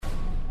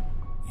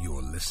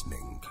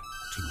listening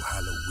to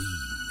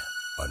Halloween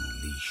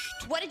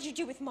Unleashed. What did you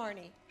do with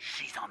Marnie?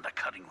 She's on the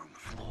cutting room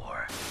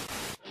floor.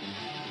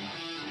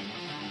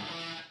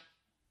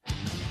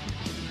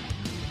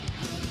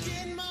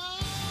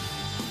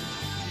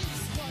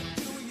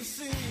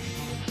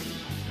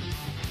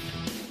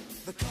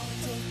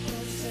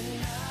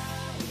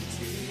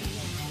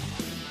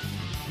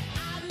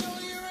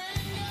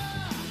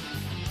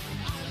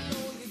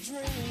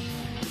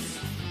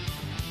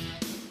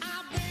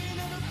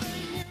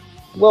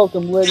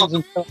 Welcome, ladies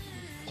and gentlemen,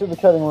 to the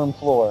cutting room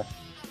floor.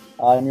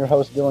 I'm your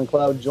host, Dylan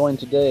Cloud, joined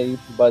today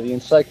by the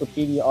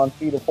Encyclopedia on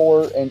Feet of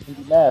Horror and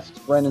Indie Masks,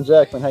 Brandon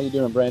Jackman. How you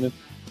doing, Brandon?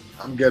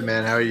 I'm good,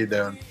 man. How are you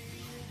doing?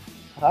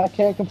 I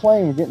can't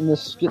complain. We're getting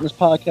this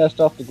podcast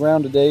off the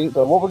ground today.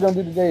 But what we're going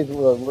to do today is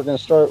we're going to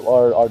start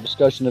our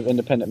discussion of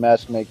independent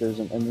mask makers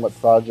and what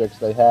projects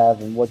they have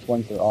and which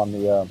ones are on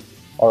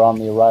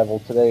the arrival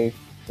today.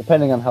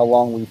 Depending on how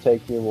long we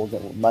take here, we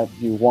might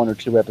do one or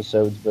two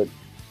episodes, but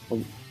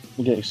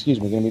we're going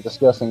to be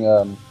discussing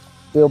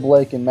Bill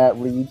Blake and Matt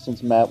Reed,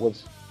 since Matt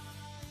was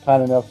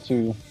kind enough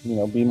to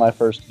be my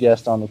first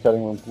guest on the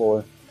cutting room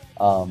floor,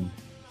 and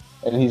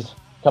he's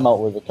come out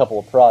with a couple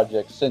of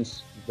projects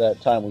since that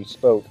time we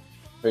spoke.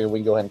 Figured we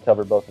can go ahead and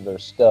cover both of their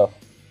stuff.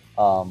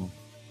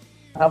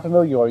 How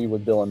familiar are you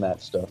with Bill and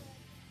Matt's stuff?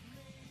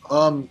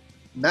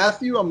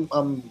 Matthew,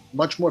 I'm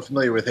much more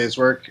familiar with his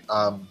work.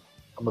 I'm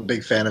a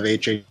big fan of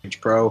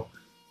HH Pro.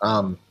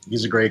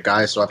 He's a great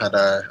guy, so I've had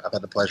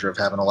the pleasure of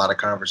having a lot of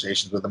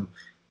conversations with him.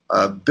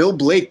 Bill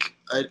Blake,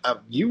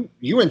 you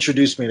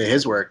introduced me to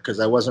his work because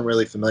I wasn't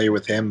really familiar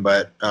with him,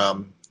 but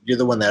you're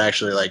the one that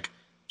actually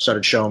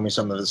started showing me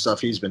some of the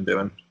stuff he's been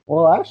doing.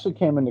 Well, I actually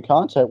came into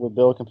contact with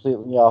Bill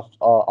completely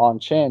on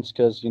chance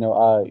because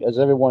as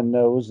everyone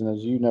knows, and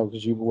as you know,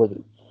 because you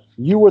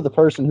were the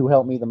person who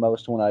helped me the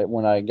most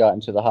when I got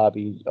into the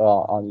hobby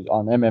on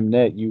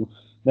MMNet. You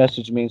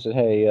messaged me and said,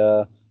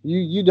 "Hey,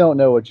 you don't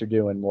know what you're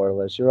doing, more or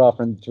less. You're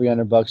offering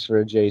 $300 for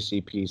a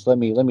JC piece. Let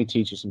me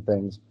teach you some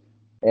things."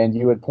 And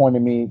you had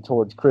pointed me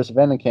towards Chris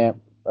Venenkamp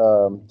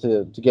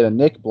to get a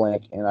Nick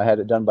blank, and I had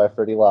it done by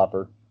Freddie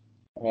Lauper.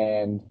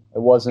 And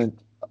it wasn't,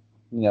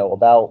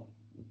 about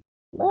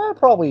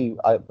probably,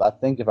 I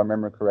think if I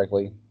remember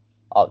correctly,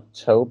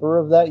 October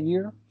of that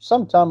year,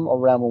 sometime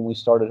around when we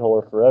started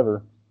Horror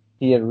Forever,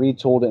 he had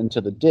retooled it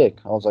into the Dick.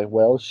 I was like,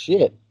 well,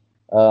 shit.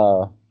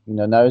 Now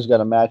he's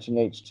got a matching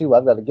H2.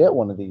 I've got to get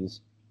one of these.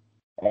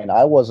 And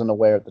I wasn't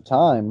aware at the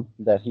time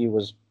that he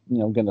was,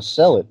 going to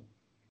sell it.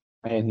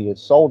 And he had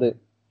sold it.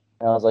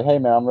 And I was like, "Hey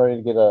man, I'm ready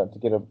to get a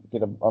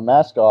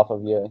mask off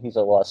of you." And he's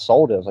like, "Well, I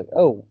sold it." I was like,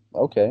 "Oh,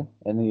 okay."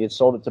 And he had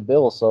sold it to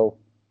Bill, so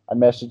I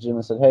messaged him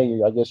and said,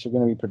 "Hey, I guess you're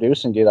going to be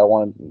producing it. I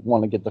want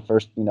to get the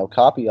first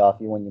copy off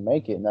you when you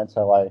make it." And that's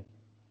how I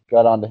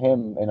got onto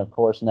him. And of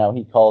course, now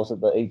he calls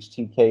it the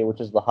HTK, which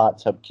is the Hot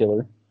Tub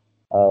Killer.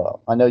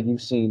 I know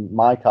you've seen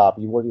my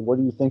copy. What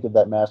do you think of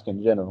that mask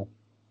in general?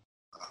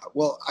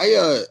 Well,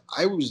 I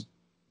was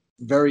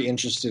very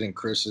interested in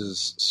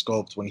Chris's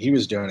sculpt when he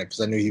was doing it because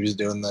I knew he was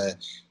doing the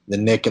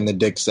Nick and the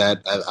Dick set.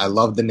 I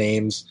love the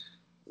names,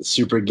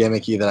 super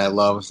gimmicky that I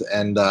loved,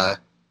 and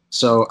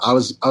so I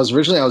was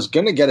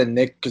gonna get a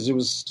Nick because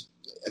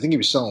I think he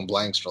was selling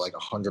blanks for like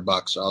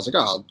 $100. So I was like,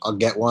 oh, I'll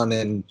get one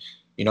and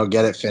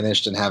get it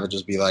finished and have it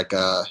just be like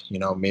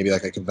maybe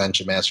like a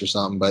convention mask or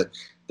something. But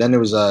then it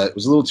was a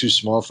little too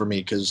small for me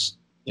because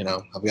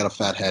I've got a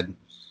fat head,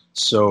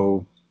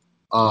 so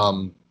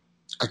I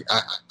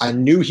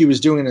knew he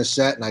was doing a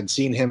set, and I'd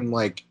seen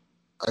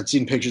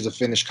pictures of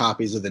finished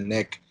copies of the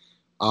Nick,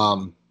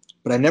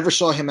 but I never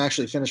saw him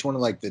actually finish one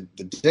of the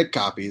Dick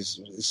copies.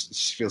 It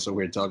feels so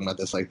weird talking about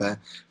this like that.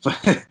 But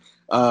He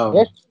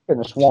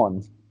finished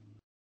one.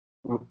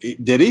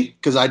 Did he?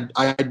 Because I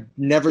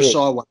never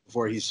saw one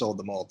before he sold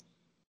the mold.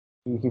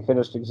 He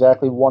finished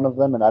exactly one of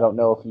them, and I don't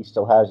know if he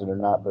still has it or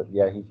not, but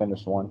yeah, he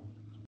finished one.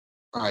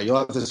 All right, you'll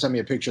have to send me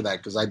a picture of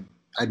that because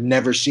I'd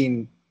never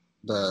seen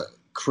the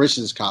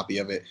Chris's copy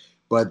of it,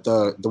 but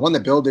the one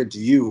that Bill did to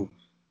you,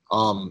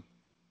 I've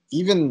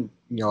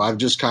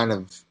just kind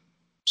of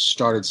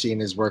started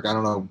seeing his work. I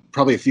don't know,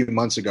 probably a few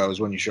months ago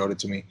is when you showed it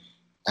to me,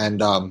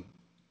 and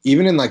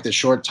even in the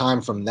short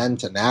time from then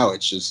to now,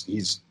 it's just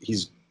he's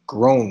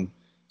grown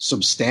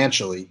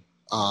substantially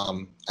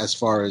as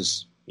far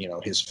as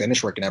his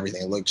finish work and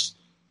everything. It looks,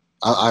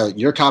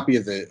 your copy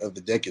of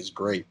the Dick is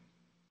great.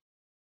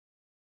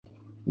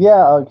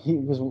 Yeah, he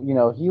was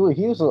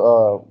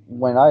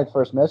when I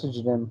first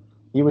messaged him,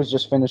 he was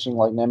just finishing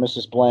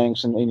Nemesis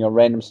blanks and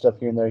random stuff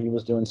here and there. He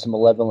was doing some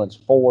Malevolence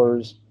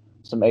 4s,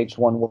 some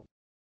H1 work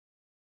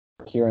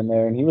here and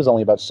there, and he was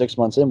only about 6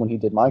 months in when he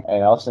did my.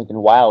 And I was thinking,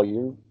 wow,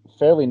 you're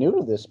fairly new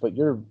to this, but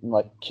you're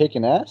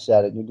kicking ass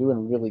at it. You're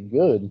doing really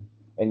good,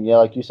 and yeah,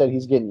 like you said,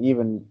 he's getting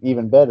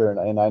even better.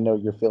 And I know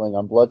you're feeling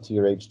on Blood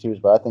Tier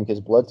H2s, but I think his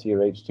Blood Tier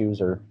H2s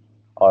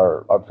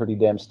are pretty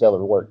damn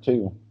stellar work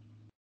too.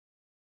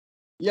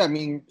 Yeah, I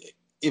mean,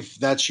 if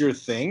that's your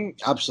thing,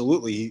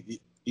 absolutely.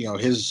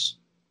 His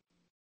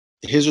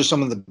are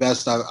some of the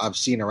best I've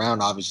seen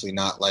around. Obviously,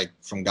 not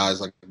from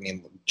guys like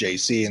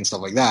JC and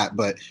stuff like that.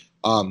 But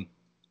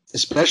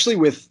especially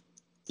with,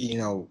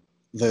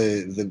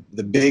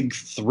 the big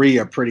three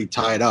are pretty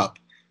tied up.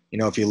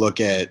 If you look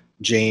at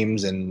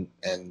James and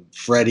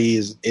Freddie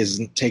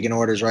isn't taking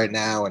orders right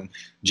now, and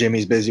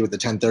Jimmy's busy with the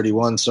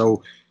 1031.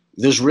 So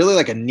there's really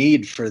like a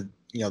need for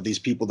these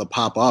people to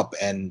pop up,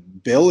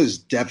 and Bill is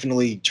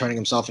definitely turning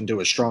himself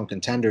into a strong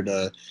contender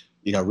to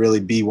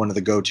really be one of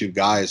the go-to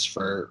guys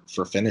for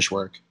finish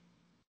work.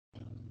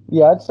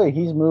 Yeah, I'd say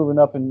he's moving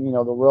up in the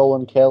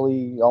Roland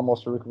Kelly,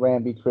 almost Rick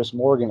Ramby, Chris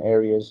Morgan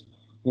areas.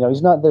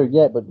 He's not there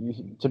yet, but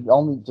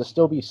to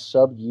still be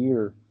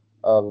sub-year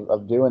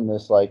of doing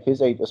this, like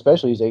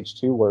especially his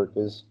H2 work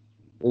is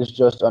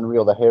just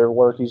unreal. The hair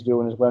work he's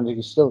doing is when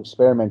he's still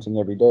experimenting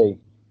every day.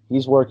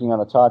 He's working on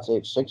a TOTS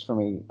H6 for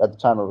me at the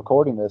time of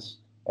recording this,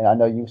 and I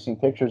know you've seen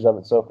pictures of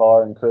it so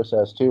far, and Chris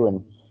has too.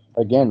 And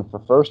again, for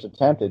first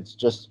attempt, it's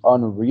just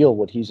unreal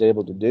what he's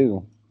able to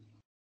do.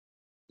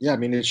 Yeah, I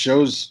mean, it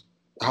shows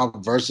how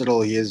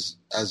versatile he is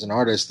as an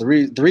artist. The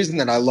reason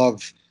that I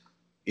love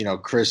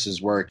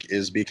Chris's work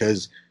is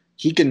because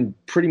he can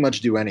pretty much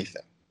do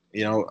anything.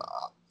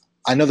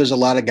 I know there's a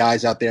lot of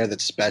guys out there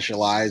that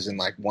specialize in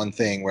like one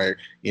thing where,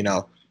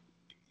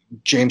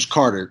 James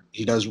Carter,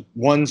 he does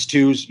ones,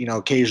 twos,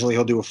 occasionally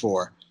he'll do a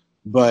four,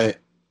 but,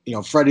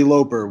 Freddie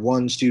Loper,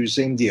 ones, twos,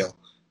 same deal.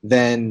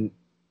 Then,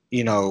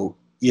 you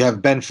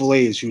have Ben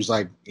Falaise, who's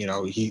like,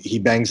 he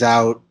bangs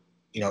out,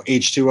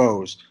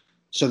 H2Os.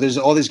 So there's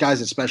all these guys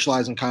that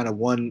specialize in kind of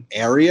one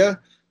area,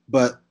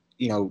 but,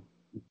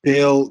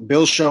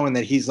 Bill's showing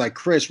that he's like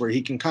Chris, where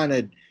he can kind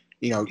of,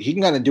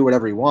 do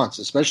whatever he wants,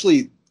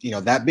 especially,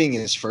 that being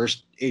his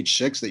first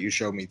H6 that you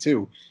showed me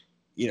too.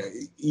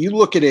 You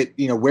look at it,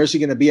 where's he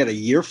going to be at a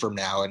year from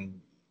now? And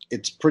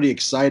it's pretty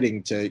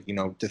exciting to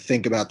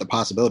think about the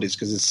possibilities,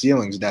 because his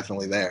ceiling's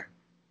definitely there.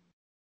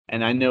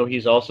 And I know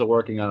he's also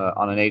working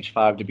on an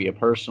H5 to be a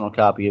personal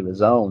copy of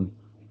his own.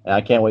 And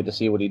I can't wait to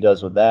see what he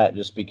does with that,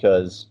 just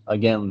because,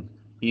 again,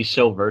 he's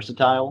so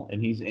versatile,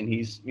 and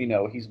he's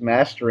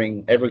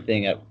mastering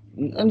everything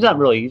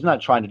he's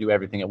not trying to do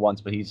everything at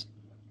once, but he's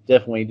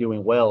definitely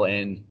doing well.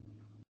 And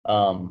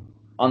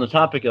on the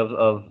topic of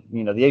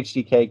the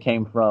HDK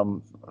came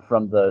from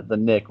the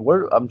Nick.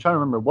 I'm trying to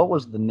remember, what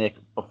was the Nick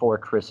before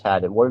Chris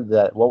had it? What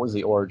was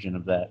the origin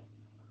of that?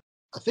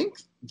 I think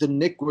the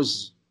Nick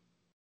was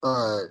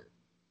a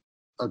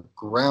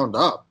ground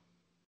up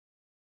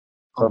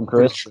From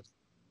Chris?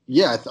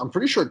 Yeah, I'm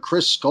pretty sure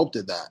Chris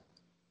sculpted that.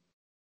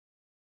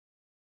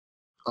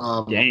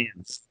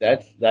 Damn,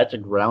 that's a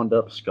ground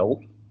up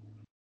sculpt.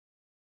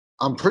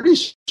 I'm pretty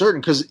certain,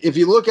 because if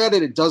you look at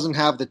it, it doesn't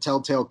have the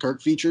Telltale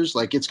Kirk features.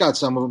 Like, it's got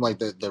some of them, like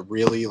the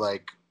really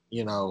the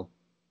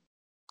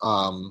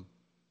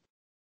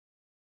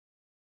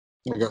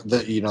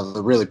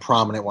really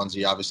prominent ones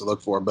you obviously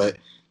look for. But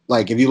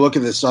like, if you look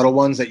at the subtle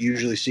ones that you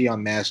usually see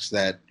on masks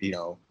that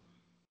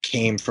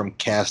came from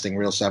casting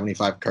real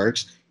 75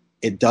 Kirks,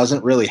 it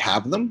doesn't really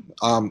have them.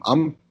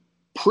 I'm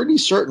pretty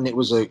certain it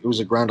was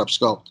a ground up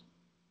sculpt.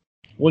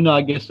 Well, no,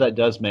 I guess that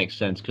does make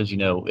sense, because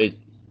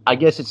I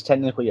guess it's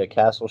technically a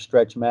castle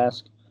stretch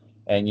mask,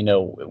 and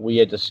we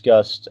had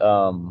discussed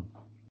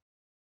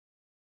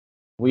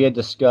me have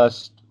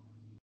discussed,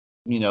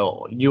 you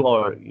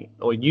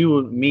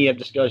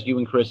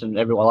and Chris and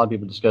everyone, a lot of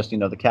people discussed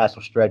the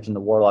castle stretch and the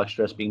warlock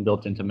stress being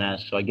built into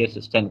masks. So I guess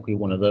it's technically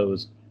one of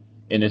those,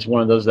 and it's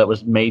one of those that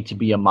was made to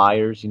be a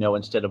Myers,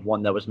 instead of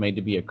one that was made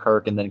to be a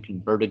Kirk and then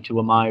converted to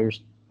a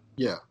Myers.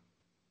 Yeah.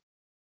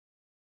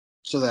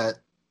 So that.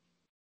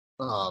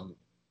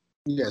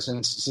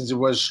 Since it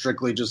was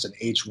strictly just an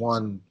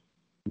H1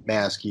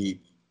 mask, he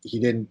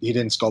didn't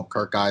sculpt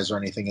Kirk eyes or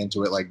anything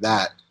into it like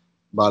that.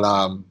 But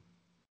I'm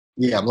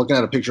looking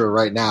at a picture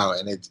right now,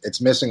 and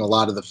it's missing a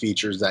lot of the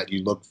features that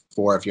you look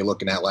for if you're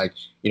looking at like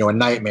a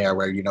Nightmare,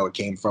 where it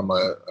came from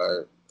a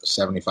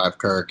 75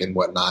 Kirk and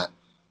whatnot.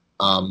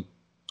 I'm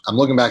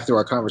looking back through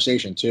our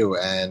conversation too,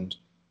 and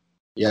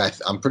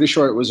I'm pretty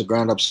sure it was a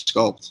ground up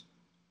sculpt.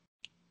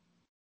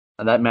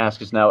 And that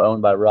mask is now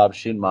owned by Rob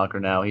Schumacher.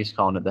 Now he's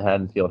calling it the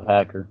Haddonfield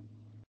Hacker.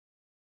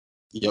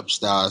 Yep,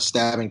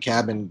 Stab and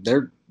Cabin.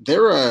 Their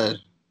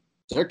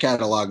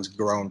catalog's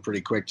grown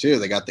pretty quick too.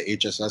 They got the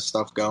HSS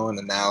stuff going,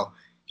 and now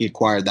he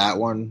acquired that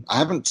one. I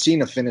haven't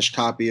seen a finished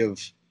copy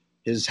of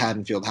his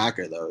Haddonfield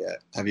Hacker though yet.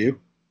 Have you?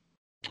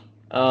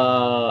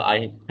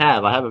 I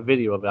have. I have a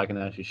video of it I can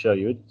actually show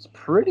you. It's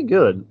pretty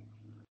good.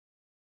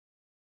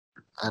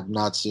 I've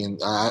not seen.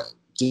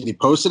 Did he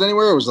post it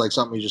anywhere, or was it like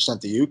something he just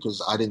sent to you?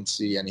 Because I didn't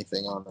see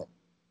anything on it.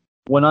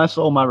 When I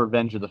sold my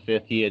Revenge of the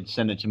Fifth, he had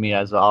sent it to me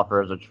as an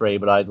offer as a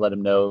trade, but I'd let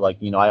him know, I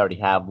already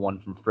have one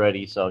from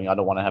Freddie, so I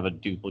don't want to have a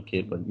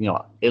duplicate. But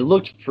it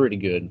looked pretty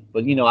good.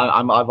 But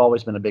I've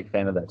always been a big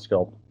fan of that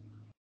sculpt.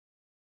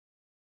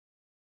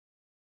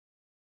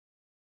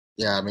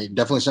 Yeah, I mean,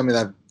 definitely send me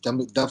that.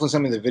 Definitely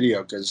send me the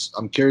video, because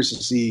I'm curious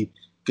to see.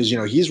 Because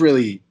he's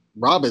really,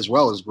 Rob as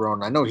well has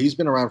grown. I know he's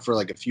been around for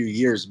like a few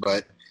years,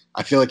 but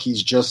I feel like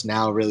he's just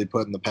now really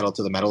putting the pedal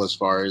to the metal as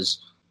far as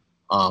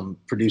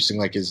producing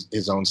like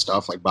his own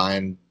stuff, like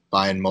buying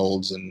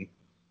molds and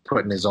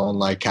putting his own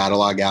like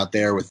catalog out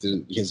there with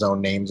his own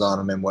names on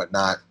them and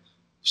whatnot.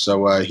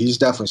 So he's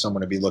definitely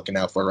someone to be looking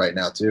out for right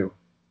now too.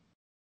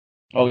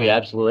 Oh yeah,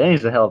 absolutely. And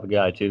he's a hell of a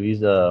guy too.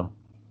 He's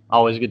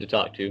always good to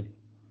talk to.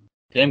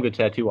 Damn good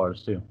tattoo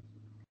artist too.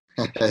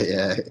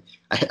 Yeah,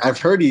 I've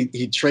heard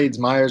he trades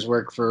Myers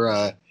work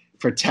for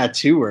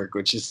tattoo work,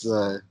 which is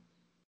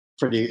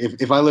pretty.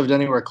 If I lived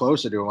anywhere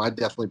closer to him, I'd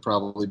definitely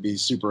probably be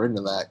super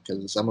into that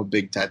because I'm a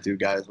big tattoo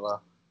guy as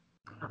well.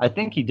 I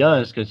think he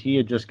does because he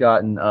had just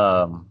gotten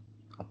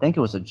I think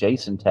it was a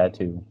Jason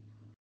tattoo.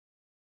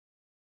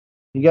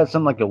 He got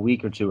something like a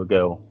week or two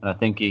ago, and I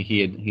think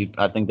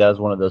I think that was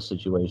one of those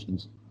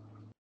situations.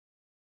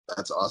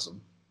 That's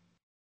awesome.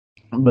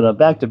 But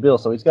back to Bill.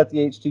 So he's got the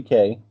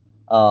H2K,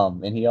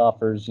 and he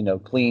offers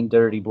clean,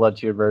 dirty, blood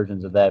tier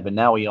versions of that. But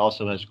now he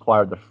also has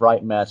acquired the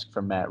Fright Mask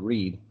from Matt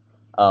Reed.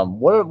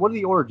 What are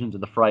the origins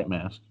of the Fright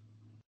Mask?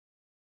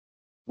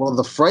 Well,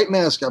 the Fright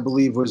Mask, I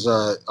believe, was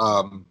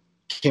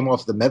came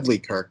off the Medley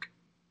Kirk.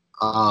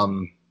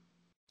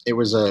 It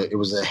was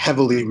a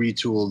heavily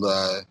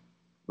retooled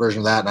version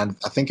of that, and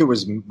I think it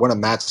was one of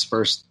Matt's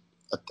first.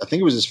 I think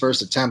it was his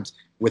first attempt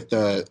with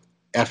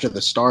after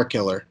the Star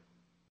Killer,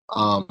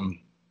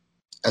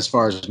 as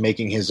far as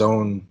making his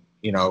own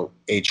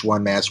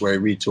H1 mask where he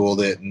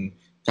retooled it and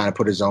kind of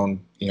put his own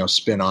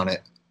spin on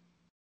it.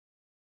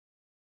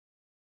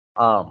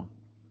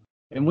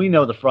 And we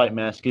know the Fright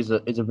Mask is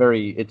a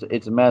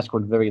mask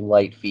with very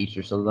light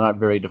features, so they're not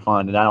very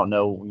defined. And I don't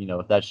know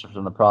if that's just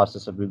in the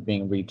process of it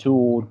being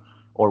retooled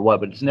or what,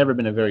 but it's never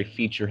been a very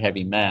feature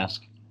heavy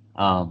mask.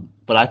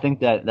 But I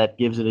think that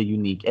gives it a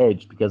unique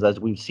edge because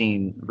as we've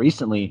seen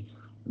recently,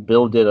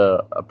 Bill did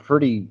a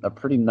pretty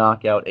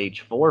knockout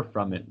H4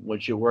 from it,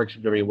 which it works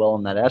very well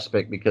in that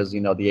aspect because the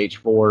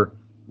H4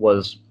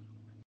 was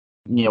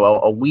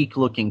a weak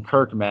looking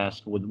Kirk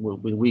mask with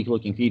weak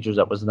looking features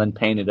that was then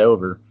painted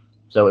over,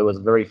 so it was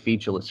a very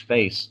featureless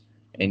face.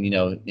 And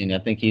and I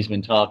think he's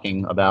been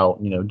talking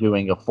about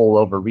doing a full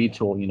over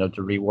retool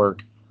to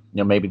rework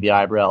maybe the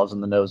eyebrows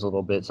and the nose a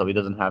little bit so he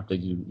doesn't have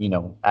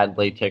to add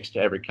latex to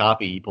every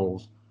copy he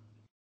pulls.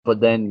 But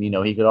then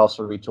he could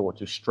also retool it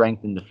to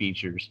strengthen the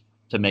features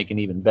to make an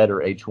even better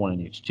H1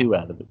 and H2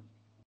 out of it.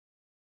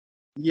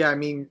 Yeah, I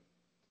mean,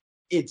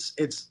 it's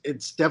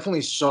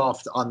definitely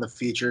soft on the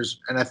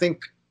features, and I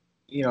think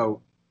the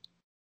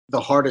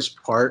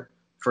hardest part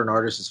for an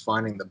artist is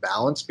finding the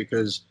balance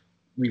because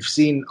we've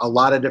seen a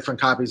lot of different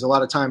copies. A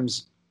lot of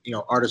times,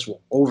 artists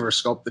will over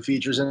sculpt the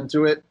features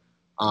into it.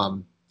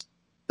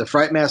 The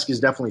Fright Mask is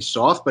definitely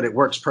soft, but it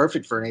works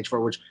perfect for an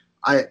H4. Which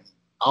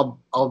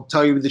I'll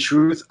tell you the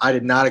truth, I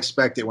did not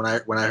expect it when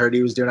I heard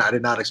he was doing it. I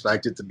did not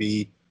expect it to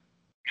be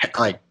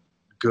like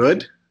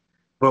good,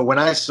 but when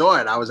I saw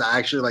it, I was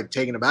actually like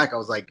taken aback. I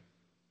was like,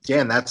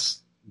 "Damn,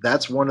 that's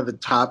one of the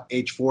top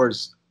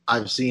H4s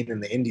I've seen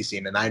in the indie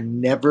scene," and I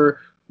never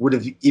would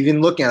have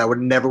even looking at it. I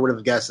never would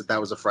have guessed that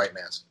was a Fright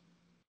Mask.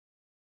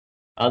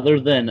 Other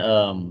than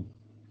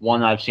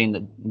one I've seen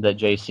that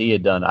JC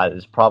had done,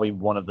 is probably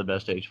one of the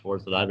best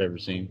H4s that I've ever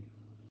seen.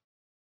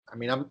 I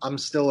mean, I'm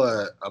still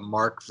a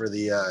mark for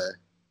the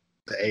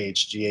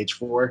AHG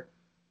H4.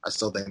 I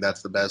still think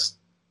that's the best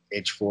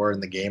H4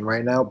 in the game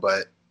right now,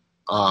 but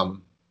I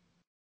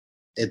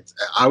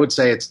would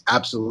say it's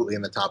absolutely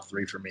in the top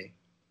 3 for me.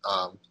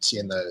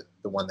 Seeing the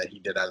one that he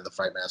did out of the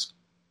Fright Mask.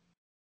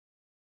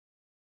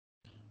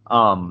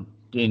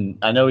 And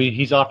I know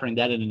he's offering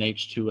that in an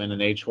H2 and an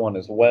H1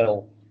 as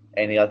well.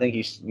 And I think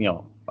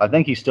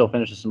he still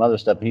finishes some other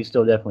stuff. And he's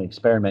still definitely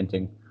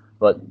experimenting.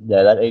 But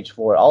yeah, that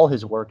H4, all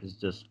his work is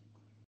just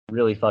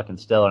really fucking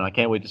stellar. And I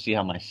can't wait to see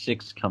how my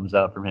 6 comes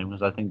out from him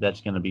because I think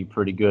that's going to be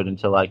pretty good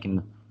until I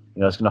can,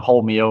 it's going to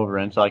hold me over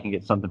until I can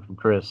get something from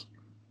Chris.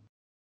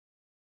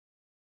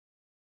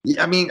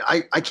 Yeah, I mean,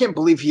 I can't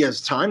believe he has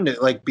time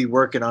to be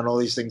working on all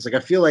these things. I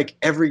feel like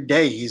every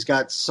day he's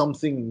got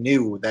something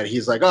new that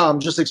he's like, oh, I'm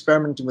just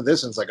experimenting with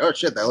this, and it's like, oh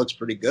shit, that looks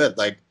pretty good.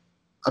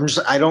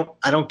 I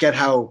don't get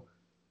how,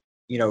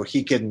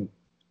 he can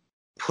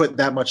put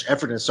that much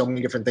effort into so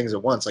many different things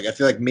at once. I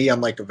feel like me,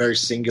 I'm a very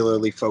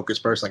singularly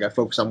focused person. I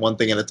focus on one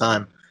thing at a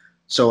time.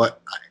 So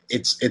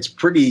it's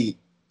pretty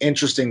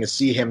interesting to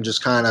see him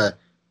just kind of,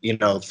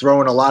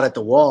 throwing a lot at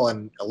the wall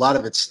and a lot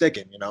of it's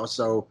sticking,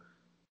 so.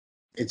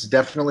 It's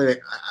definitely.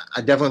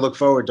 I definitely look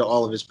forward to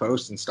all of his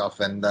posts and stuff,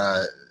 and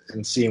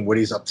seeing what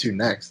he's up to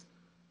next.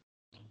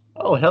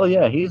 Oh hell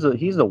yeah, he's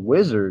a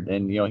wizard,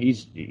 and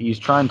he's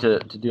trying to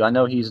do. I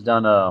know he's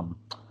done.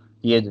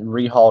 He had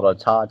rehauled a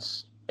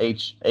TOTS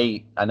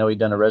H8. I know he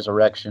done a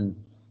Resurrection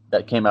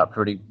that came out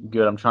pretty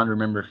good. I'm trying to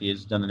remember if he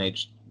has done an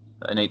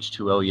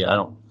H2O yet. I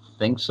don't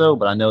think so,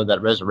 but I know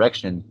that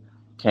Resurrection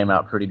came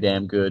out pretty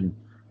damn good,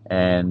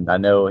 and I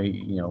know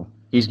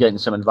he's getting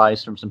some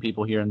advice from some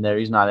people here and there.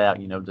 He's not out,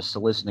 just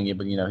soliciting it,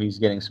 but he's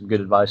getting some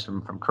good advice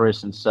from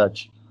Chris and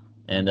such.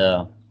 And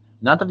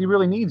not that he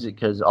really needs it,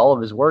 because all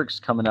of his work's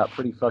coming out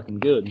pretty fucking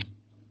good.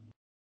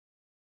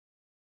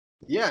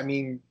 Yeah, I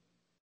mean,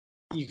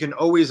 you can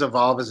always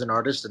evolve as an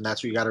artist, and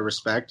that's what you got to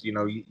respect.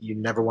 You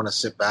never want to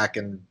sit back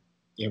and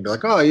be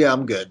like, oh yeah,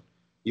 I'm good.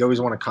 You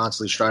always want to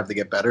constantly strive to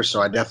get better.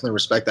 So I definitely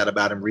respect that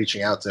about him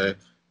reaching out to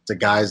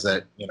guys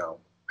that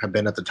have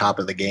been at the top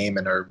of the game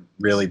and are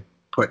really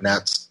putting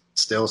out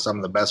still some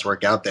of the best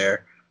work out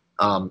there.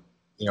 In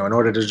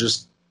order to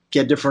just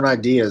get different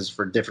ideas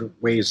for different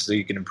ways so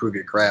you can improve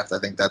your craft. I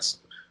think that's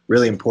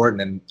really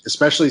important, and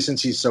especially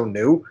since he's so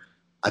new,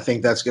 I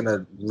think that's going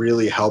to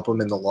really help him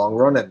in the long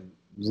run, and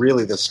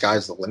really the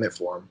sky's the limit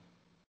for him.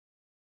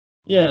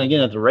 Yeah, and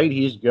again, at the rate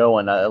he's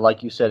going,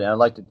 like you said, and I'd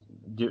like to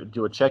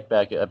do a check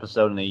back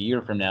episode in a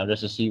year from now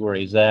just to see where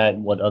he's at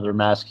and what other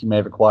masks he may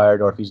have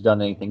acquired or if he's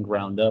done anything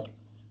ground up,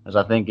 as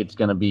I think it's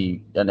going to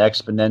be an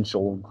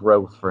exponential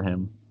growth for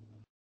him.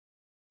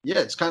 Yeah,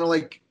 it's kind of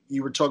like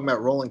you were talking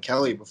about Roland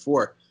Kelly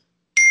before.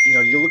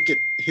 You look at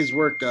his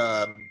work.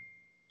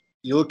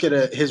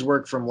 His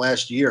work from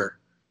last year,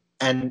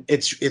 and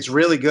it's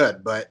really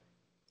good. But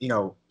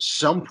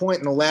some point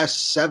in the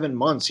last 7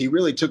 months, he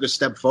really took a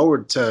step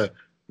forward to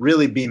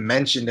really be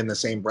mentioned in the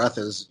same breath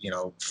as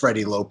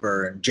Freddie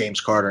Loper and James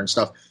Carter and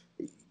stuff.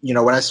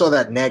 When I saw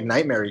that Nag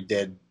Nightmare he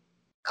did,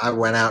 I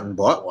went out and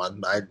bought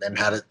one and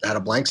had a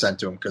blank sent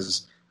to him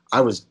because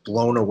I was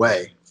blown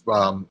away.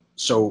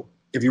 So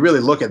if you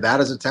really look at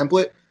that as a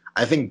template,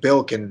 I think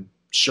Bill can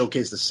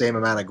showcase the same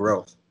amount of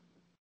growth.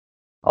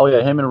 Oh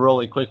yeah, him and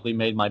Rolly quickly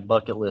made my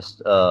bucket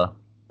list of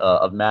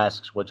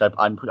masks, which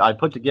I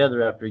put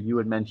together after you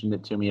had mentioned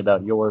it to me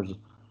about yours,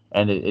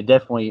 and it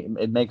definitely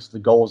makes the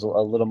goals a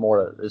little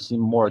more seem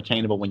more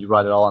attainable when you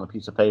write it all on a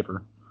piece of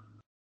paper.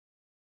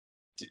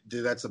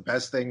 Dude, that's the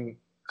best thing.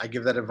 I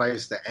give that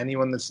advice to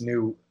anyone that's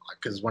new,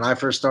 because when I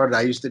first started,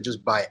 I used to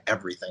just buy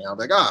everything. I was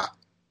like,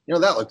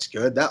 that looks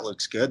good. That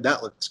looks good.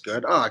 That looks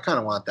good. Oh, I kind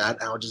of want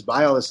that. And I would just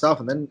buy all this stuff.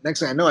 And then next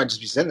thing I know, I'd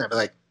just be sitting there and be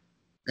like,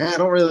 I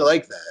don't really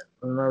like that.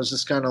 And I was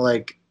just kind of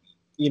like,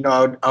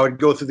 I would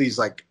go through these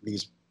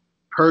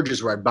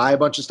purges where I'd buy a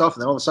bunch of stuff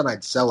and then all of a sudden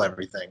I'd sell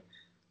everything.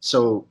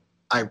 So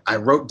I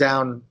wrote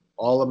down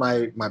all of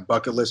my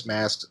bucket list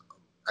masks.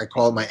 I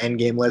call it my end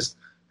game list.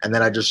 And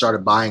then I just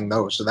started buying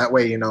those. So that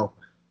way,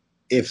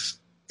 if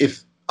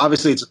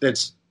obviously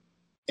it's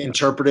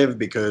interpretive,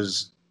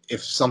 because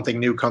if something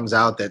new comes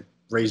out that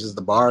raises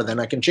the bar, then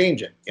I can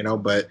change it,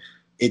 but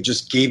it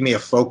just gave me a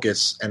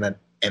focus and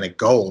a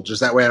goal.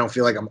 Just that way I don't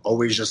feel like I'm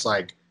always just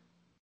like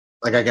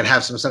I can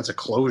have some sense of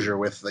closure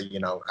with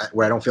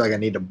where I don't feel like I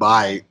need to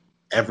buy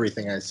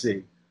everything I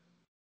see.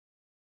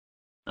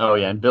 Oh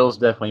yeah, and Bill's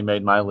definitely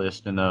made my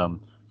list. And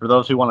for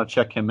those who want to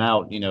check him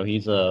out,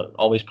 he's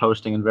always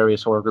posting in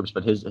various horror groups,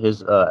 but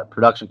his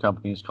production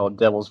company is called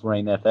Devil's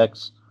Reign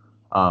FX.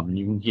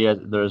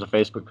 There's a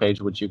Facebook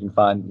page which you can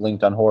find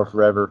linked on Horror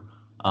Forever.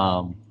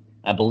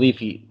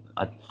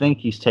 I think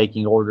he's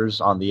taking orders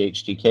on the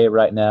HTK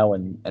right now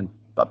and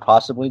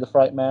possibly the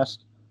Fright Mask.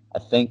 I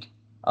think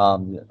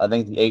the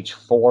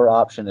H4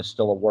 option is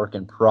still a work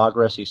in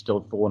progress. He's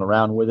still fooling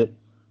around with it,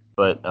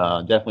 but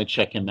definitely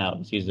check him out.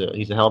 He's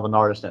a hell of an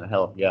artist and a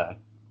hell of a guy.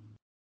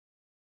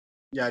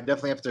 Yeah, I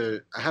definitely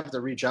have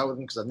to reach out with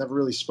him because I've never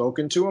really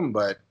spoken to him,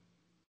 but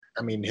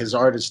I mean his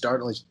art is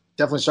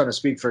definitely starting to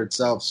speak for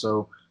itself.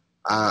 So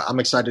I'm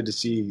excited to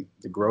see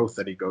the growth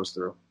that he goes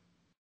through.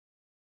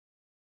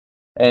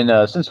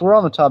 And since we're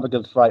on the topic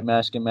of the Fright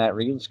Mask and Matt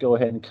Reed, let's go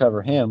ahead and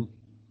cover him.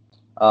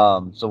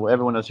 So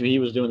everyone knows he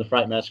was doing the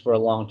Fright Mask for a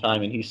long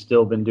time, and he's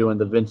still been doing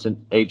the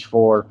Vincent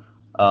H4.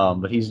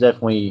 But he's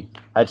definitely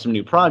had some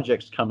new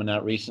projects coming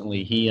out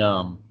recently. He,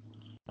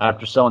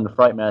 after selling the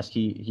Fright Mask,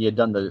 he had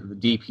done the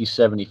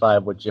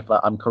DP75, which, if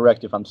I'm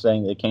correct, if I'm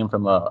saying it came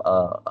from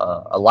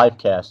a live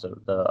cast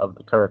of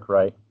the Kirk,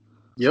 right?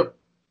 Yep.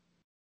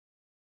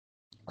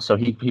 So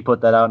he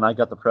put that out, and I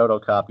got the proto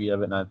copy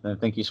of it, and I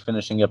think he's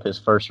finishing up his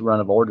first run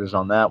of orders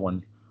on that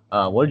one.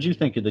 What did you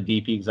think of the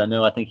DP? Because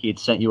I think he had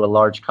sent you a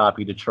large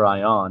copy to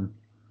try on.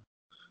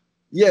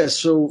 Yeah,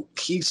 so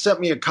he sent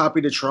me a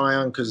copy to try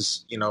on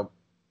because,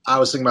 I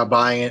was thinking about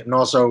buying it, and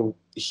also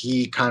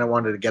he kind of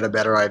wanted to get a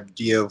better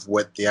idea of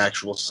what the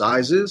actual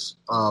size is.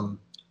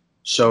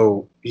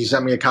 So he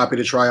sent me a copy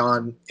to try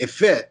on. It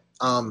fit.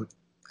 I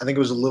think it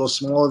was a little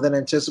smaller than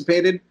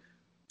anticipated,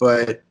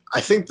 but I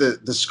think the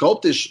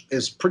sculpt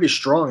is pretty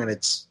strong, and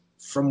it's,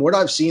 from what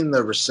I've seen,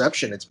 the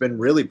reception, it's been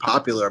really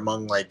popular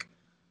among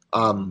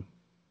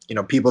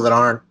people that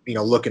aren't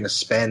looking to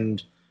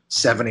spend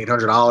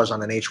 $700-800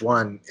 on an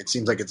H1. It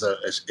seems like it's a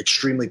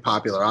extremely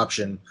popular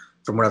option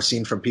from what I've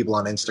seen from people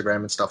on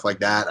Instagram and stuff like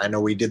that. I know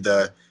we did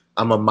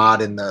I'm a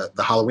mod in the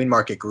Halloween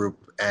Market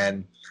group,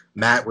 and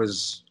Matt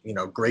was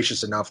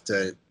gracious enough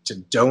to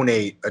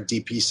donate a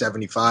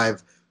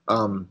DP75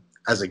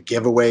 as a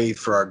giveaway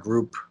for our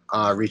group,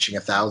 reaching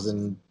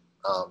 1,000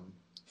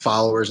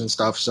 followers and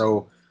stuff.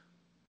 So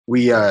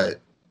we,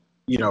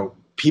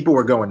 people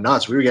were going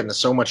nuts. We were getting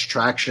so much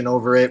traction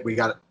over it. We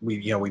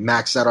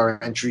maxed out our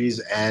entries,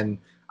 and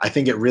I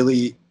think it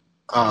really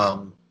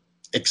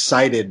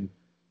excited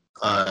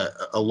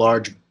a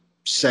large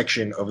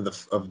section of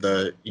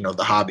the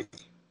hobby.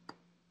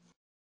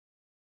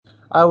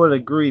 I would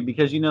agree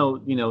because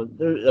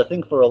I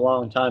think for a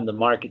long time the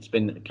market's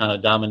been kind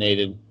of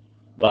dominated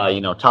by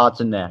tots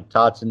and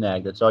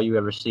nag. That's all you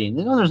ever see. And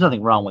there's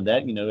nothing wrong with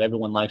that.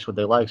 Everyone likes what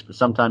they like, but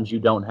sometimes you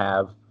don't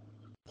have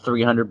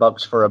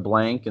 $300 for a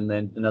blank, and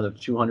then another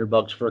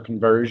 $200 for a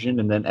conversion,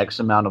 and then X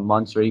amount of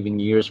months or even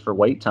years for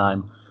wait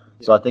time.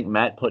 So I think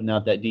Matt putting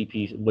out that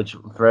DP, which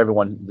for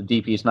everyone, the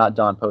DP is not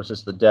Don Post,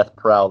 it's the Death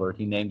Prowler.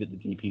 He named it the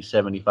DP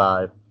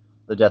 75,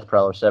 the Death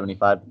Prowler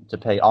 75, to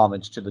pay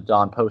homage to the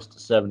Don Post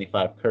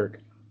 75 Kirk.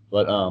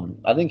 But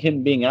I think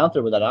him being out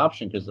there with that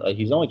option, because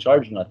he's only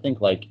charging, I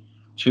think, like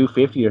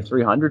 $250 or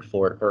 $300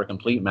 for it for a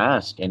complete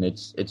mask, and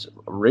it's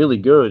really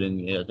good.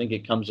 And I think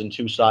it comes in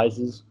 2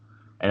 sizes.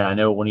 And I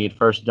know when he had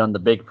first done the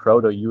big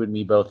proto, you and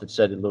me both had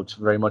said it looks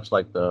very much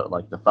like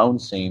the phone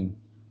scene.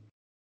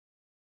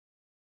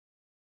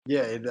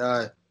 Yeah,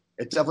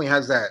 it definitely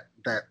has that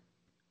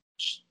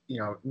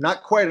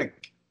not quite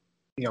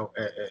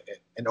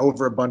an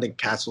overabundant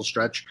castle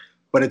stretch,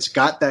 but it's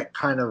got that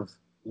kind of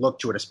look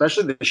to it,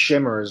 especially the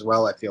shimmer as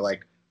well. I feel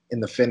like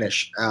in the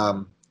finish,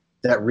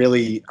 that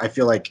really I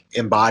feel like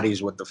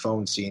embodies what the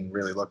phone scene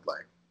really looked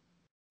like.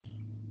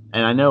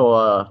 And I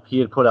know he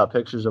had put out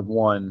pictures of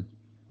one.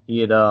 He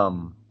had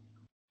done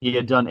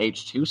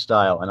H2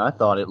 style, and I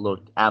thought it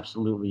looked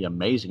absolutely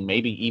amazing,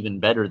 maybe even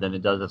better than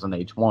it does as an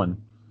H1.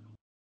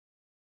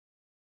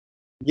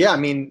 Yeah, I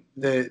mean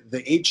the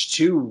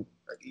H2,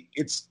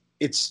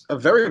 it's a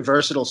very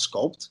versatile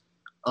sculpt.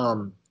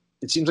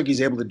 It seems like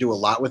he's able to do a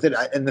lot with it.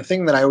 And the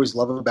thing that I always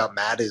love about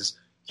Matt is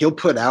he'll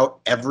put out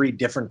every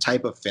different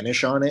type of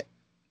finish on it,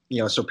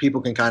 so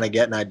people can kind of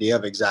get an idea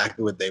of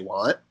exactly what they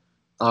want.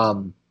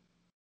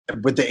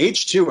 But the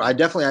H2,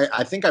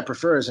 I think I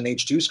prefer as an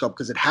H2 sculpt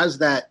because it has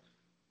that,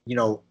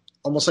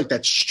 almost like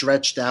that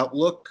stretched out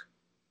look.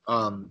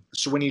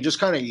 So when you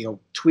just kind of,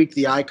 tweak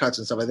the eye cuts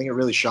and stuff, I think it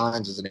really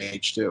shines as an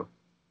H2.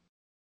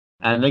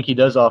 And I think he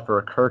does offer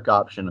a Kirk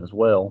option as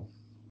well.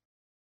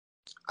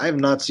 I have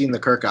not seen the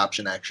Kirk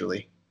option,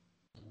 actually.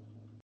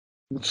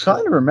 I'm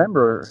trying to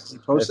remember. He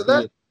posted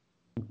that?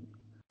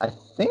 I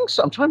think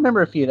so. I'm trying to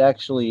remember if he had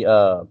actually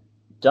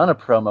done a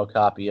promo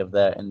copy of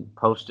that and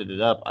posted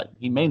it up.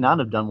 He may not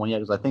have done one yet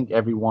because I think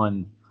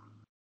everyone...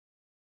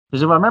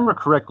 Because if I remember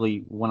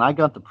correctly, when I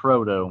got the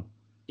proto,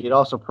 he had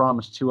also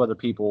promised 2 other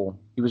people.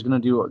 He was going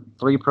to do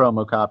 3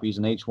 promo copies,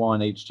 an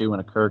H1, H2,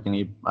 and a Kirk,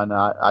 and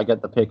I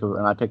got the pick,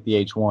 and I picked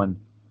the H1.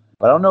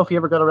 But I don't know if he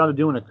ever got around to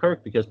doing a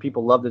Kirk because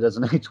people loved it as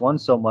an H1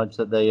 so much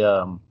that they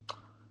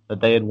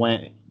had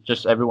went,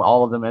 just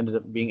all of them ended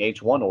up being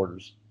H1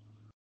 orders.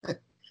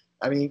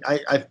 I mean,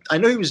 I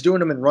know he was doing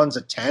them in runs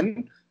of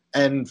 10,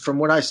 and from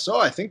what I saw,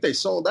 I think they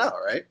sold out,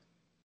 right?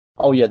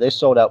 Oh yeah, they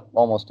sold out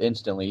almost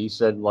instantly. He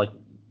said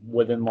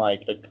within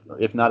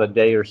if not a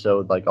day or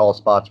so, all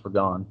spots were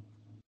gone.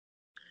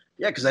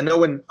 Yeah, because I know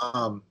when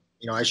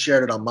I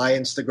shared it on my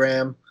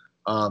Instagram,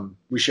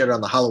 we shared it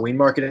on the Halloween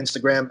Market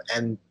Instagram,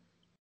 and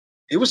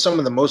it was some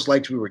of the most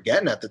liked we were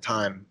getting at the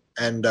time.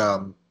 And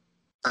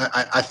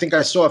I think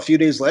I saw a few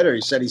days later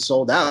he said he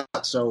sold out.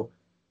 So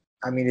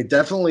I mean, it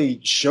definitely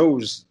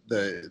shows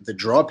the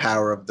draw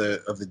power of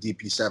the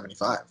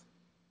DP75.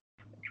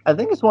 I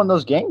think it's one of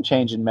those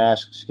game-changing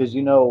masks because,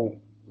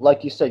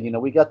 like you said,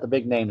 we got the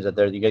big names out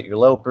there. You got your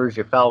Lopers,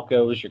 your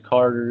Falcos, your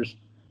Carters,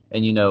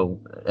 and,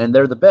 and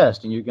they're the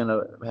best, and you're going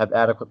to have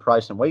adequate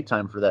price and wait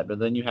time for that. But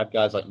then you have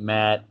guys like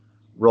Matt,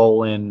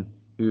 Roland,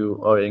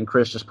 and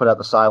Chris just put out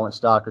the Silent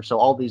Stalker. So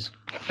all these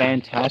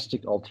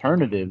fantastic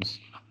alternatives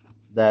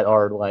that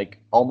are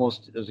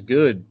almost as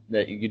good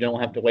that you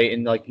don't have to wait.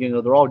 And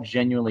they're all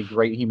genuinely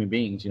great human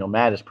beings.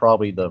 Matt is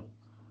probably the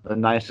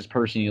nicest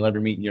person you'll ever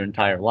meet in your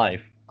entire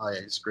life. Oh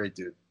yeah, he's a great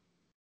dude.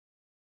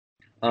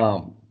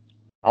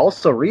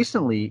 Also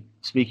recently,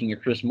 speaking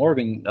of Chris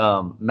Morgan,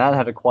 Matt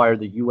had acquired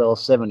the UL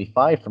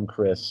 75 from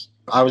Chris.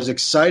 I was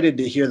excited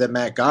to hear that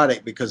Matt got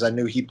it because I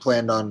knew he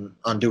planned on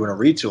doing a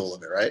retool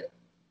of it, right?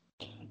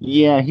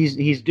 Yeah,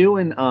 he's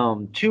doing 2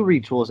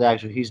 retools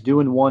actually. He's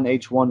doing one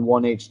H1,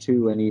 one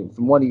H2, and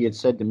from what he had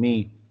said to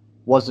me,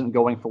 wasn't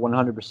going for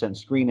 100%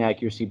 screen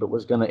accuracy, but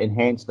was going to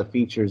enhance the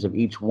features of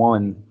each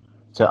one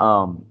to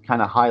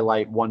kind of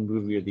highlight one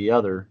movie or the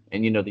other.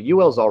 And the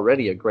UL's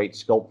already a great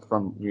sculpt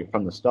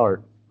from the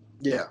start.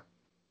 Yeah.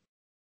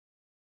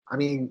 I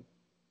mean,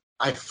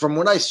 from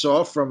what I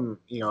saw from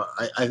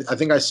I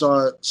think I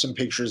saw some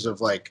pictures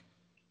of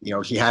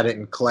he had it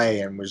in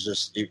clay and was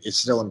just it's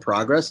still in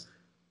progress.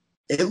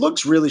 It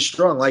looks really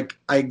strong.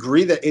 I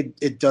agree that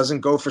it doesn't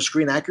go for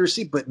screen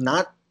accuracy, but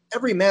not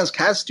every mask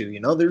has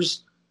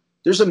to.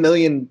 There's a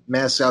million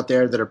masks out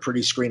there that are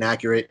pretty screen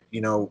accurate.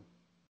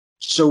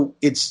 So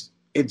it's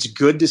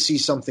good to see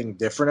something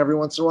different every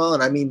once in a while.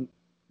 And I mean,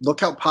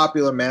 look how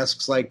popular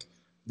masks like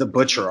the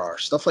Butcher are,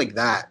 stuff like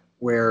that,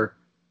 where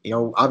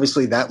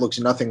obviously that looks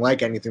nothing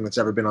like anything that's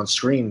ever been on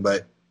screen.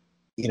 But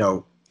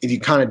if you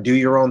kind of do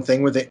your own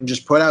thing with it and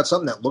just put out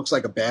something that looks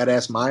like a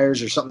badass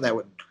Myers or something that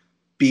would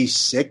be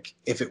sick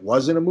if it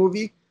was in a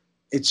movie,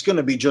 it's going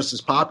to be just as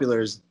popular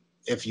as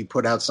if you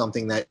put out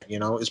something that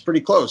is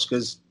pretty close,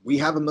 because we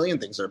have a million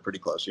things that are pretty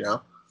close.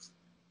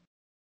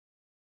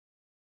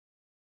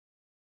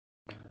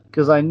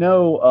 Because I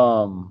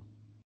know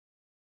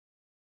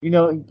in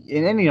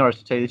any arts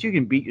to tell you that you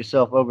can beat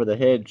yourself over the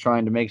head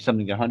trying to make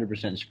something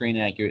 100% screen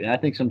accurate, and I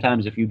think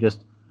sometimes if you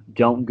just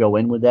don't go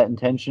in with that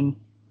intention,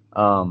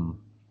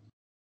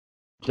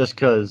 just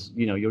because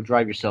you'll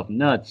drive yourself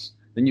nuts.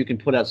 Then you can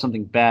put out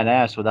something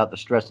badass without the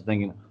stress of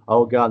thinking,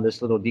 "Oh God,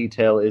 this little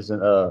detail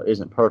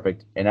isn't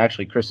perfect." And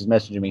actually, Chris is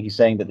messaging me. He's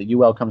saying that the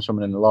UL comes from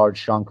an enlarged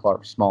Sean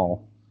Clark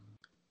small.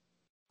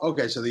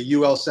 Okay, so the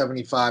UL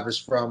 75 is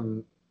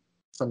from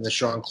the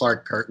Sean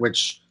Clark Kurt,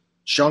 which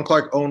Sean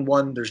Clark owned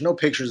one. There's no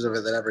pictures of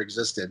it that ever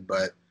existed,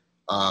 but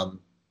I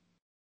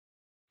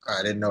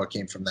didn't know it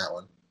came from that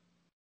one.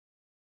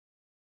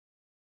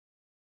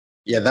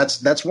 Yeah,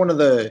 that's one of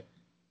the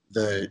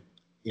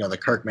the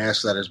Kirk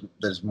masks that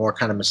is more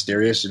kind of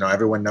mysterious.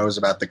 Everyone knows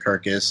about the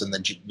Kirkus and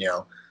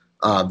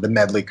the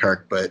medley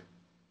Kirk, but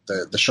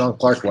the Sean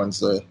Clark one's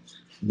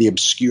the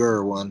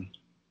obscure one.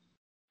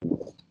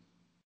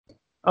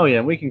 Oh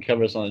yeah, we can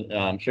cover this on.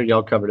 I'm sure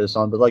y'all covered this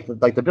on, but like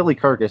the Billy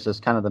Kirkus is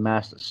kind of the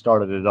mask that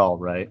started it all,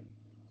 right?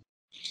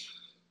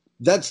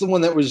 That's the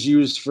one that was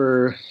used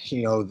for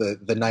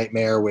the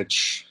Nightmare,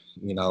 which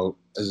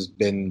has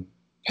been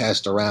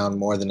passed around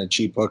more than a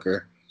cheap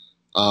hooker,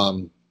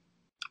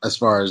 as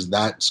far as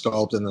that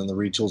sculpt and then the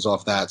retools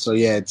off that. So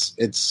yeah,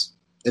 it's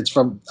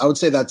from. I would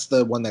say that's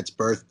the one that's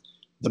birthed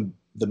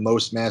the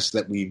most masks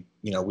that we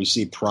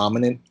see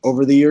prominent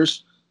over the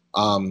years.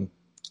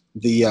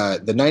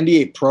 The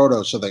 98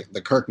 Proto, so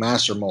the Kirk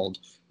Master mold,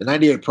 the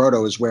 98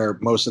 Proto is where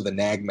most of the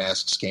NAG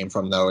masks came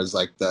from, though, is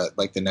like the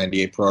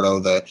 98 Proto,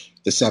 the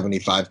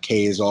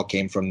 75Ks all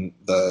came from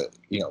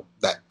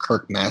that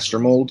Kirk Master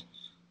mold.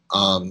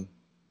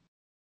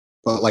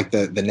 But like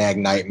the NAG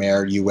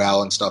Nightmare,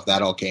 UL and stuff,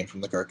 that all came from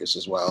the Kirkus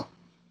as well.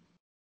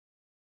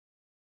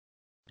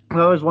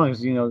 Well, as long as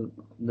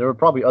there were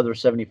probably other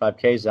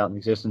 75Ks out in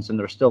existence, and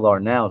there still are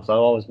now. So I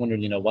always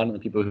wondered, why don't the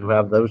people who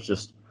have those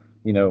just,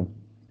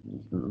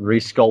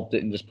 resculpt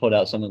it and just put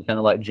out something kind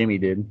of like Jimmy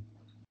did.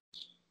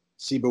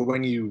 See, but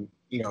when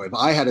if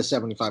I had a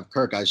 75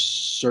 Kirk, I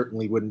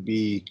certainly wouldn't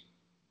be,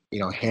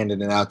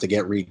 handing it out to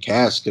get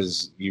recast,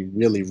 because you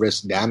really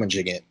risk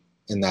damaging it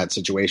in that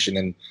situation.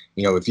 And,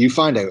 if you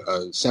find a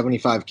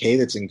 75K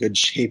that's in good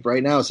shape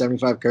right now, a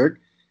 75 Kirk,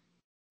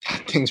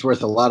 that thing's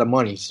worth a lot of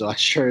money. So I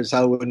sure as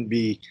hell wouldn't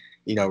be,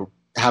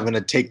 having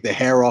to take the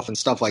hair off and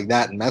stuff like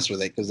that and mess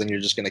with it, because then you're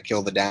just going to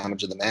kill the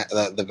damage of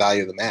the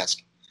value of the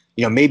mask.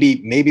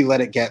 Maybe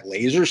let it get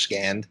laser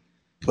scanned,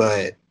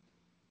 but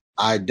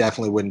I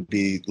definitely wouldn't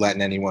be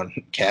letting anyone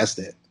cast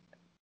it.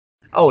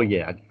 Oh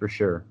yeah, for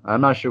sure.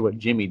 I'm not sure what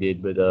Jimmy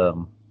did, but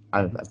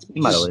he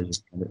might have laser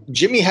scanned it.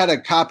 Jimmy had a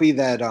copy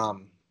that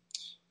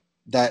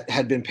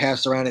had been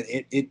passed around.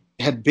 It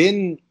had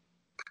been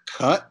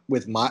cut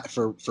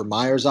for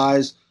Myers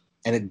eyes,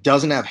 and it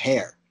doesn't have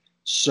hair,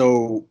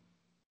 so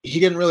he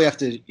didn't really have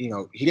to.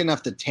 He didn't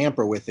have to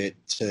tamper with it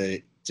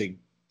to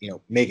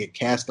make it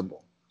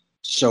castable.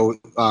 So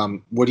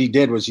what he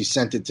did was he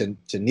sent it to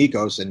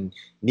Nikos, and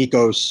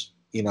Nikos,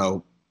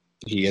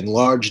 he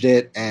enlarged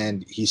it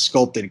and he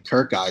sculpted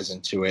Kirk eyes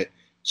into it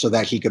so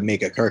that he could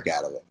make a Kirk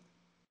out of it.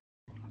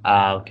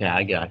 Okay,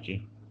 I got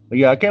you. But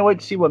yeah, I can't wait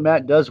to see what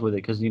Matt does with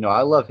it, because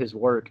I love his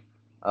work.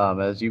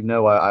 As you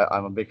know,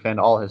 I'm a big fan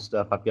of all his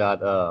stuff. I've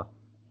got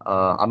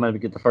I'm going to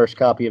get the first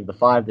copy of the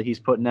 5 that he's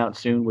putting out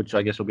soon, which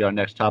I guess will be our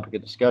next topic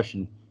of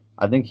discussion.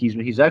 I think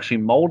he's actually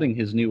molding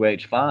his new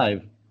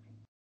H5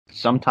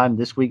 sometime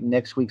this week,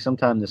 next week,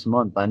 sometime this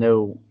month. I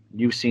know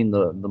you've seen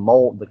the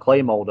mold, the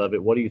clay mold of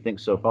it. What do you think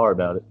so far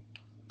about it?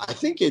 I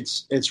think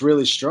it's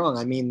really strong.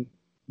 I mean,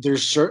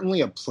 there's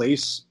certainly a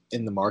place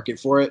in the market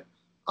for it.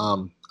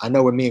 I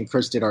know when me and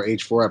Chris did our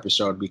H4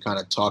 episode, we kind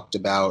of talked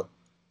about,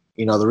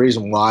 the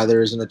reason why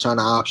there isn't a ton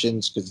of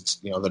options, because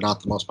they're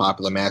not the most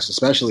popular mask,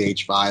 especially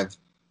H5.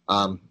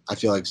 I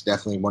feel like it's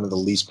definitely one of the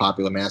least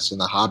popular masks in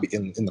the hobby,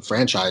 in the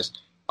franchise.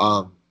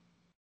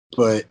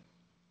 But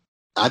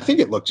I think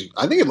it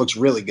looks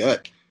really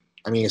good.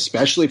 I mean,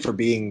 especially for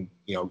being,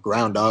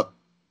 ground up.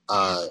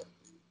 I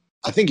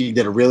think he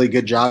did a really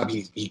good job.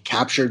 He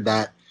captured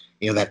that,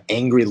 that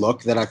angry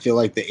look that I feel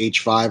like the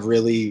H5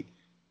 really,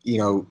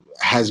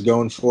 has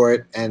going for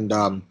it. And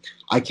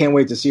I can't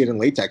wait to see it in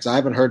latex. I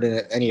haven't heard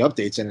any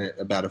updates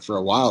about it for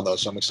a while, though,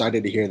 so I'm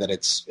excited to hear that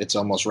it's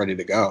almost ready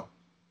to go.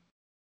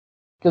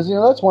 Because,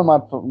 that's one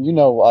of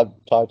my, I've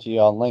talked to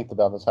you on length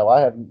about this, how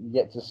I have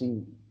yet to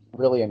see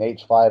really an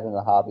H5 in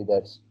the hobby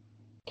that's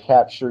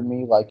captured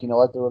me. Like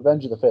the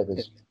Revenge of the Fifth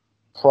is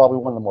probably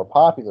one of the more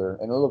popular,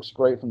 and it looks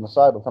great from the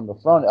side, but from the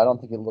front, I don't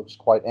think it looks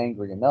quite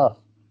angry enough.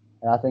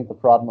 And I think the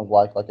problem of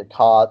like a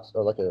COTS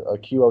or like a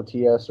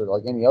QOTS or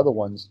like any other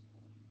ones,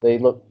 they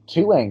look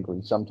too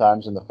angry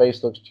sometimes, and the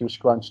face looks too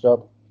scrunched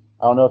up.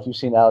 I don't know if you've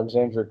seen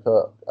Alexandra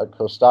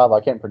Kostava.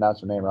 I can't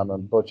pronounce her name.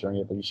 I'm butchering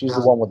it, but she's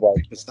the one with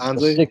like the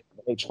 6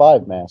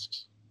 H5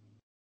 masks.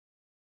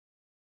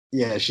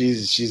 Yeah,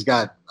 she's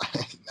got,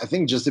 I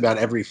think, just about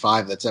every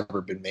 5 that's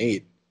ever been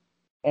made.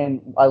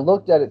 And I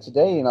looked at it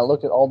today, and I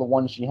looked at all the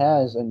ones she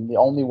has, and the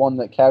only one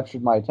that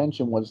captured my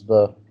attention was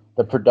the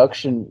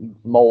production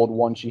mold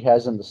one she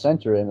has in the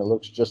center, and it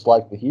looks just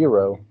like the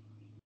hero.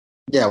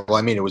 Yeah, well,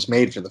 I mean, it was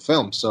made for the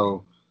film,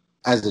 so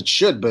as it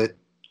should. But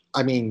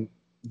I mean,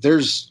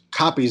 there's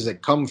copies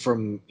that come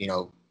from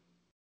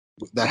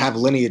that have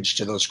lineage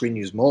to those screen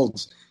use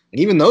molds And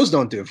even those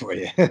don't do it for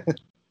you.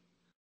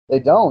 They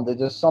don't. There's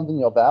just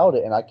something about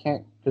it, and I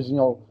can't because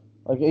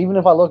like even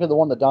if I look at the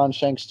one that Don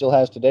Shanks still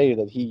has today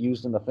that he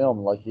used in the film,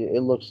 like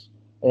it looks.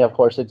 Yeah, of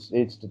course,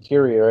 it's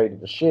deteriorated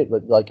to shit,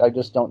 but like I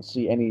just don't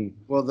see any.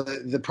 Well,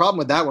 the problem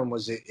with that one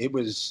was it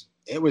was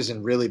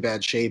in really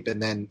bad shape,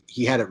 and then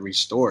he had it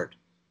restored.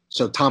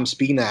 So Tom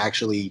Spina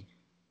actually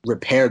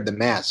repaired the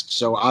mask.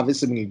 So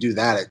obviously, when you do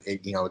that,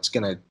 it's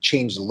going to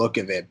change the look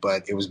of it.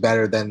 But it was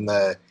better than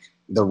the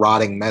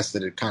rotting mess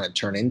that it kind of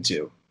turned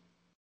into.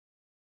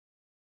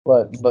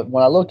 But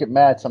when I look at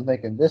Matt's, I'm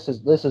thinking this is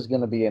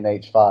going to be an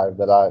H5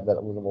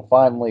 that will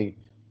finally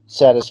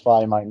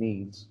satisfy my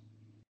needs.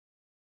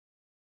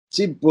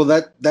 See, well,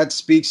 that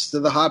speaks to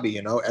the hobby.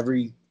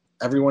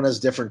 Everyone has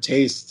different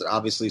tastes.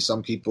 Obviously,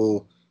 some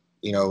people,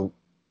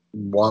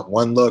 want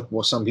one look,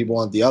 while some people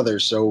want the other.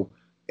 So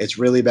it's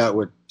really about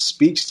what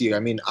speaks to you. I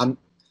mean,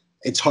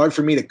 it's hard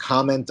for me to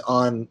comment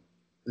on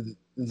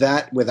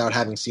that without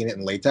having seen it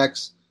in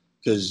latex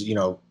because,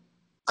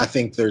 I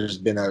think there's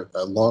been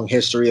a long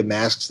history of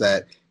masks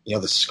that, the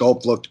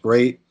sculpt looked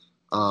great.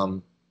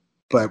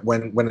 But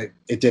when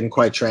it didn't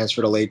quite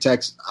transfer to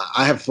latex,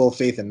 I have full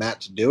faith in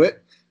Matt to do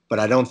it. But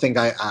I don't think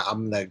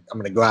I'm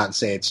gonna go out and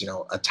say it's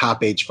a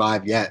top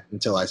H5 yet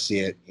until I see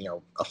it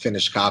a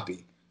finished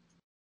copy.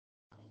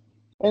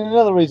 And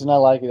another reason I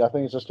like it, I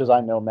think it's just because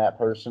I know Matt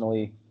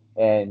personally,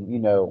 and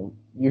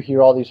you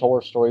hear all these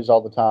horror stories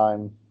all the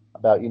time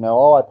about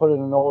oh, I put it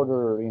in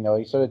order,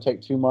 he said it'd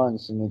take 2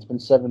 months, and it's been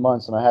 7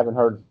 months, and I haven't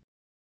heard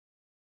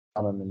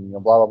from him, and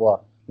blah blah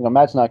blah.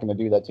 Matt's not going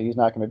to do that to you. He's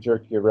not going to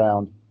jerk you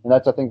around, and I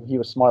think he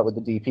was smart with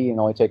the DP and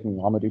only taking.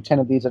 I'm going to do 10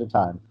 of these at a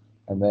time.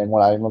 And then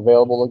when I'm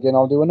available again,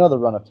 I'll do another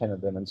run of 10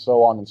 of them, and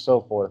so on and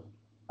so forth.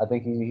 I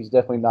think he's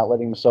definitely not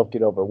letting himself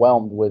get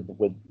overwhelmed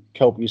with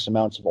copious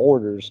amounts of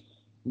orders.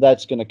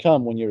 That's going to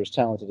come when you're as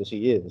talented as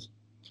he is.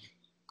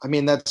 I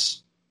mean,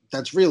 that's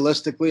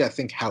realistically, I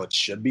think, how it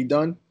should be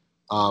done.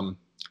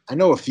 I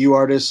know a few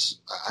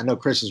artists, I know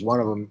Chris is one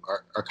of them,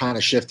 are kind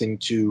of shifting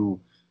to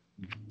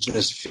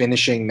just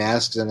finishing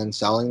masks and then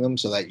selling them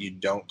so that you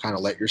don't kind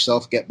of let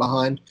yourself get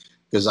behind.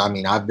 Because, I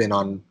mean, I've been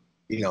on,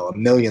 a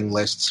million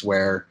lists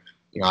where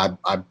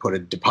I put a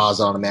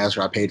deposit on a mask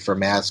or I paid for a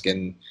mask,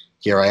 and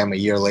here I am a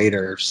year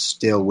later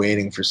still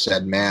waiting for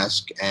said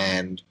mask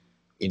and,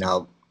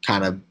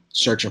 kind of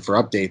searching for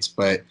updates.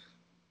 But,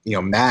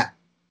 Matt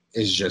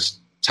is just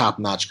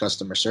top-notch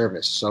customer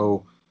service.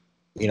 So,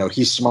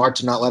 he's smart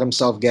to not let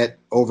himself get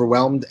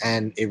overwhelmed,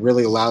 and it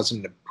really allows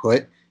him to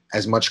put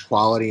as much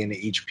quality into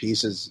each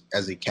piece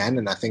as he can.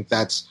 And I think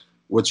that's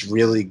what's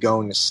really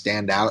going to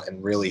stand out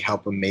and really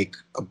help him make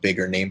a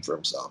bigger name for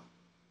himself.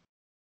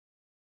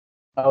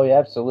 Oh yeah,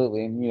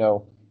 absolutely. And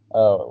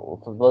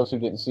for those who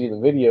didn't see the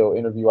video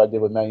interview I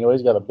did with Matt,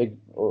 he's got a big,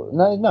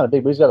 not a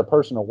big, but he's got a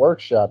personal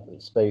workshop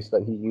space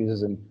that he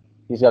uses, and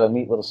he's got a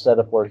neat little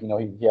setup where he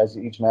has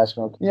each mask.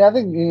 Yeah, I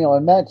think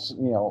and Matt's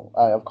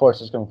of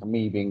course it's coming from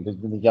me being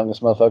the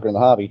youngest motherfucker in the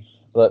hobby,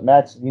 but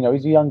Matt's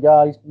he's a young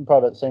guy. He's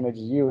probably about the same age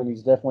as you, and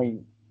he's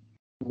definitely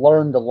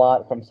learned a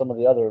lot from some of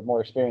the other more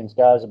experienced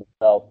guys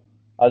about.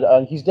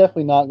 He's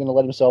definitely not going to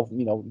let himself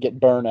get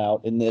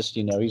burnout in this.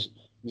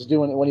 He's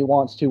doing it when he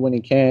wants to, when he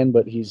can,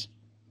 but he's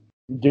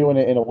doing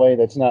it in a way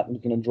that's not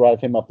going to drive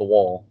him up the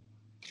wall.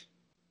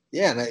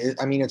 Yeah, and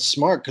I mean, it's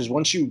smart because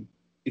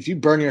if you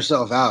burn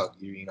yourself out,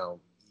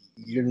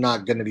 you're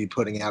not going to be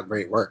putting out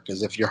great work,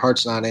 because if your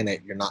heart's not in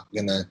it, you're not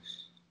going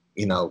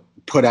to,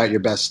 put out your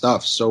best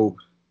stuff. So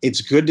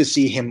it's good to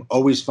see him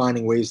always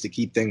finding ways to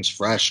keep things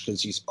fresh,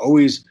 because he's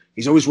always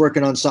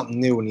working on something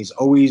new, and he's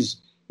always,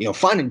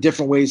 finding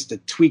different ways to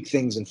tweak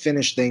things and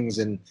finish things.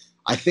 And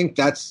I think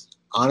that's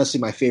honestly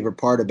my favorite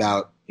part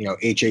about,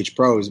 HH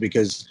Pros,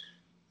 because,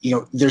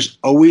 there's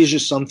always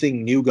just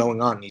something new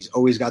going on. He's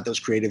always got those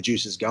creative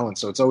juices going.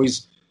 So it's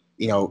always,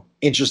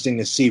 interesting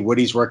to see what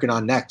he's working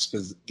on next,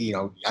 because,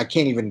 I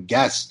can't even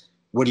guess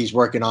what he's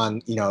working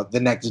on, the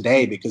next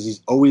day, because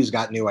he's always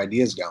got new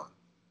ideas going.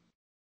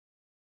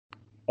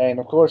 And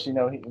of course,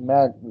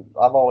 Matt,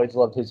 I've always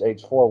loved his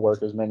H4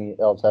 work, as many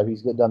else have.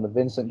 He's done the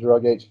Vincent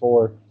Drug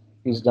H4,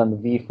 he's done the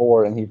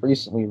V4, and he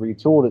recently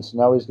retooled it. So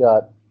now he's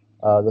got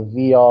the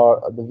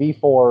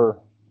V4R,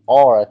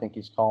 I think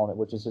he's calling it,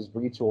 which is his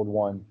retooled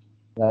one.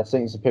 And I've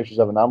seen some pictures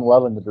of it, and I'm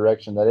loving the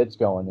direction that it's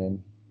going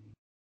in.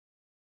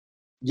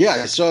 Yeah,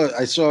 I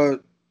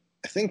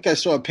think I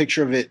saw a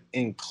picture of it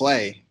in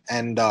clay,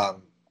 and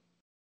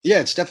yeah,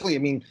 it's definitely, I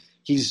mean,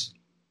 he's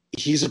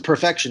a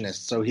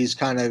perfectionist, so he's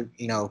kind of,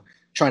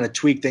 trying to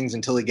tweak things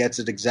until he gets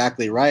it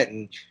exactly right.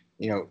 And,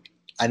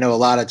 I know a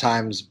lot of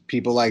times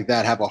people like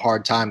that have a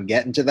hard time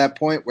getting to that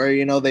point where,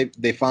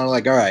 they finally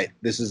like, all right,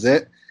 this is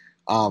it.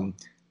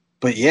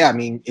 But yeah, I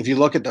mean, if you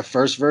look at the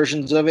first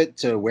versions of it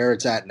to where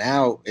it's at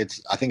now,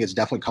 I think it's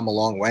definitely come a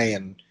long way.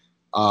 And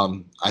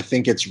I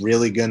think it's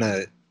really going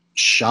to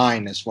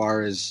shine as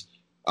far as,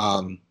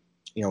 an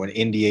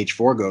indie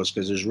H4 goes,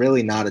 because there's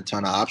really not a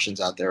ton of options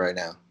out there right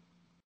now.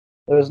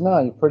 There's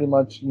not. You pretty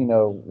much,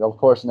 of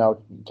course,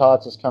 now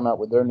TOTS has come out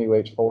with their new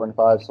H4 and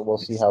 5, so we'll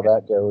see how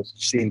that goes.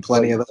 Seen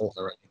plenty of those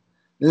already.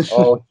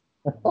 Oh,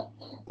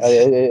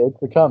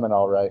 It's coming,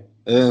 all right.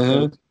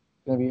 Uh-huh. It's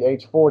going to be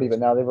H40, but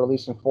now they're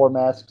releasing 4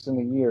 masks in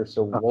a year,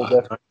 so we'll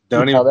definitely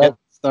Don't see how even that. get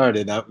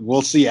started.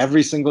 We'll see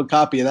every single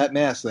copy of that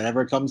mask that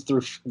ever comes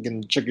through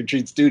fucking Trick or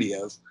Treat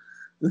Studios.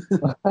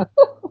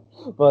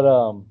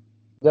 But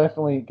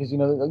definitely because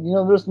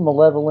there's the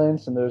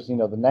malevolence and there's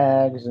the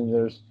nags and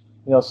there's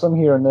some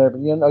here and there, but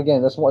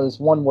again this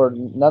one word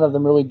none of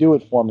them really do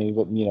it for me.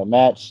 But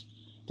Matt's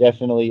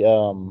definitely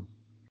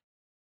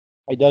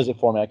he does it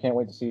for me. I can't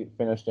wait to see it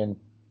finished, and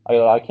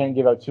I can't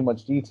give out too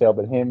much detail,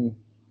 but him,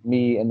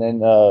 me, and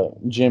then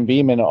Jim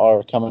Beeman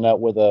are coming out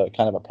with a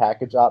kind of a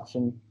package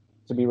option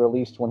to be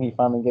released when he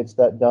finally gets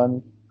that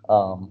done.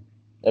 Um,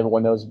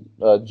 Everyone knows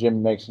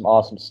Jim makes some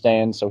awesome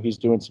stands, so he's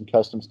doing some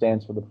custom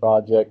stands for the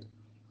project,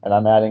 and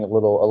I'm adding a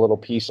little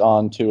piece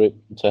onto it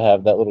to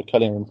have that little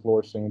cutting room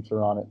floor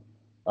signature on it.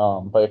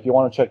 But if you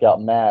want to check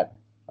out Matt,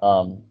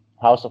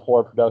 House of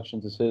Horror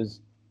Productions is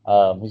his.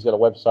 He's got a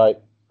website.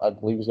 I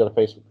believe he's got a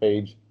Facebook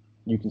page.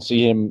 You can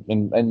see him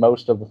in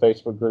most of the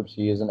Facebook groups.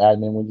 He is an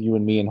admin with you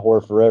and me and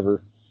Horror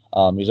Forever.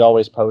 He's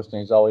always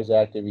posting. He's always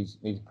active.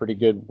 He's pretty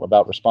good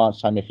about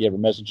response time if you ever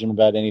message him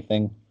about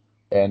anything.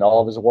 And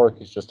all of his work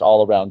is just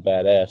all around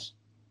badass.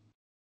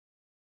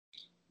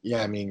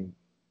 Yeah, I mean,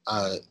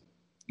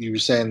 you were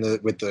saying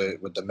that with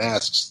the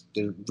masks,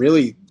 they're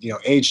really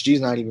AHG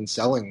is not even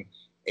selling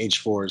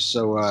H4s,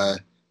 so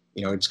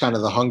it's kind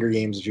of the Hunger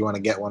Games if you want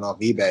to get one off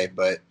eBay.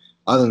 But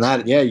other than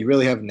that, yeah, you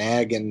really have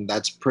NAG, and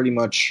that's pretty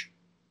much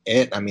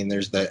it. I mean,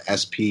 there's the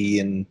SP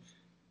and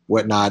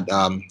whatnot,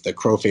 the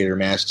Crowfader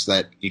masks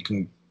that you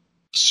can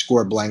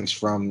score blanks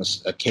from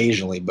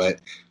occasionally, but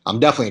I'm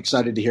definitely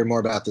excited to hear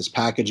more about this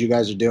package you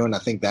guys are doing. I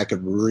think that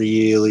could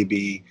really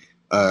be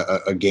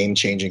a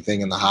game-changing thing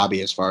in the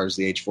hobby as far as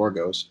the H4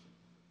 goes.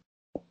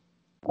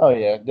 Oh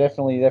yeah,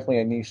 definitely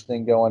a niche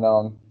thing going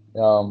on.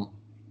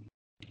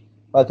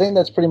 I think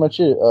that's pretty much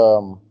it.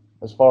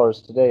 As far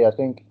as today, I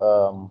think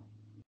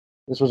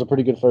this was a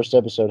pretty good first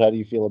episode. How do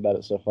you feel about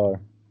it so far?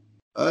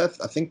 I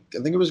think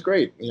it was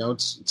great.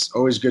 It's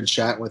always good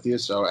chatting with you.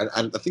 So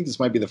I think this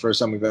might be the first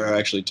time we've ever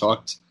actually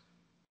talked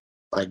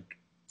like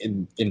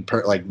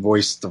like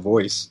voice to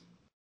voice.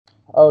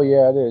 Oh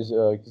yeah, it is.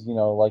 Because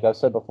like I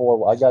said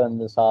before, I got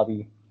into this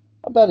hobby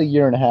about a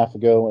year and a half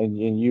ago, and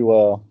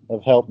you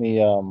have helped me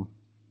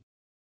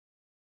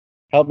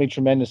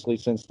tremendously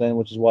since then,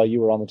 which is why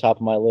you were on the top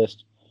of my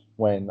list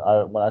when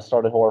I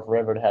started Horror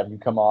Forever to have you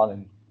come on,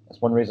 and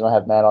that's one reason I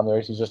have Matt on there.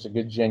 He's just a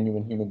good,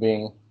 genuine human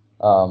being.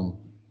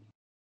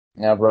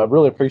 Yeah, bro, I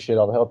really appreciate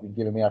all the help you've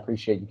given me. I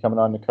appreciate you coming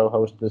on to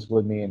co-host this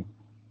with me, and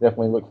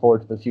definitely look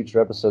forward to the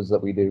future episodes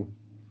that we do.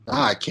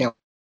 I can't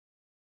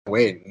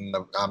wait. And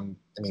I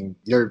mean,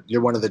 you're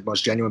one of the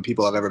most genuine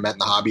people I've ever met in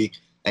the hobby,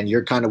 and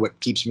you're kind of what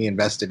keeps me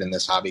invested in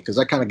this hobby because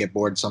I kind of get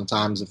bored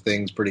sometimes of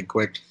things pretty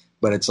quick.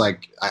 But it's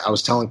like I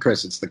was telling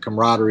Chris, it's the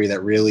camaraderie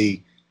that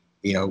really,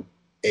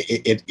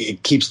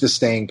 it keeps the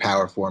staying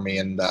power for me,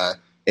 and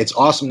it's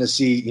awesome to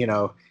see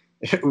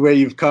where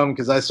you've come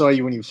because I saw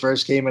you when you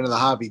first came into the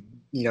hobby.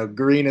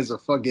 Green as a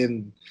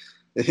fucking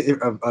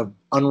a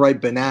unripe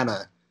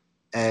banana,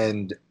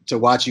 and to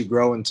watch you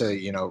grow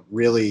into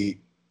really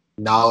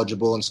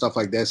knowledgeable and stuff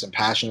like this and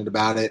passionate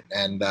about it,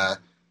 and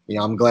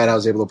I'm glad I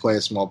was able to play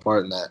a small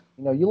part in that.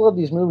 You love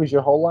these movies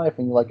your whole life,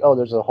 and you're like, oh,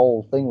 there's a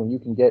whole thing where you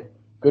can get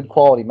good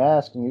quality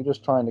masks, and you're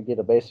just trying to get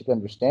a basic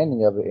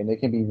understanding of it, and it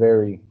can be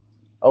very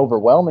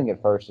overwhelming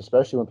at first,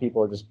 especially when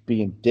people are just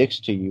being dicks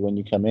to you when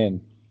you come in.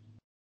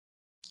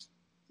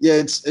 Yeah,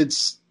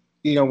 it's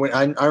when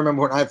I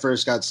remember when I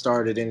first got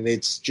started, and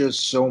it's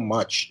just so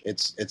much.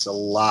 It's a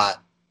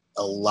lot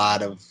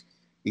of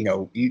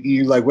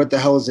you like, what the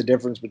hell is the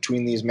difference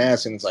between these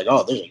masks? And it's like,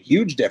 oh, there's a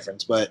huge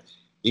difference, but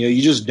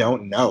you just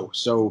don't know.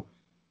 So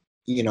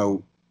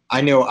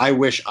I know I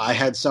wish I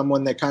had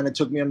someone that kind of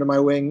took me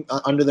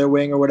under their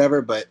wing or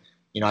whatever, but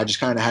I just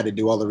kind of had to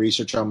do all the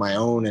research on my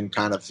own and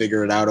kind of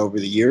figure it out over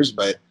the years.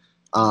 But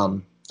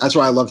that's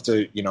why I love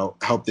to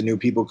help the new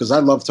people, because I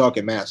love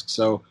talking masks.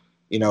 So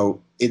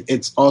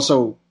it's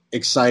also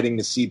exciting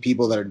to see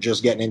people that are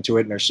just getting into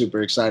it and are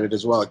super excited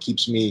as well. It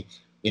keeps me,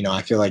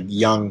 I feel like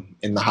young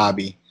in the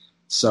hobby.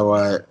 So,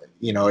 I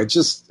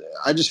just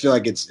feel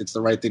like it's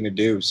the right thing to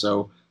do.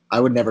 So I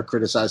would never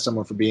criticize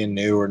someone for being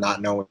new or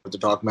not knowing what they're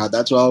talking about.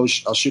 That's why I'll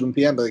shoot them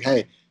PM, be like,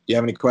 hey, do you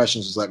have any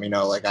questions? Just let me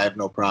know. Like, I have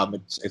no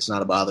problem. It's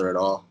not a bother at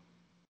all.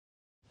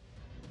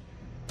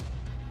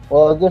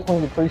 Well, I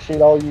definitely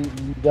appreciate all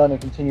you've done and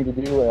continue to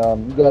do.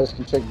 You guys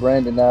can check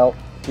Brandon out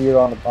here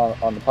on the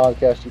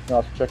podcast. You can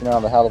also check him out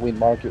on the Halloween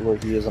Market, where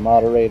he is a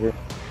moderator,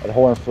 at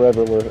Horror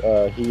Forever,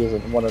 where he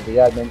is one of the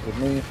admins with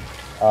me.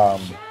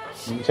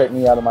 You can check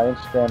me out on my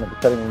Instagram at the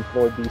Cutting Room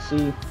Floor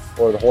DC,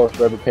 or the Horror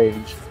Forever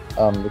page.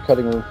 The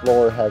Cutting Room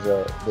Floor has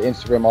the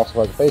Instagram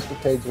also has a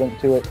Facebook page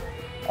linked to it.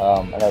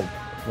 And I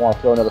want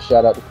to throw another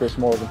shout out to Chris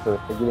Morgan for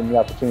giving me the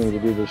opportunity to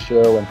do this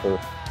show, and for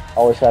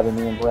always having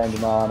me and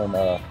Brandon on. And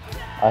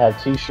I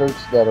have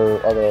T-shirts that are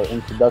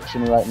in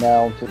production right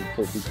now to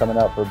be coming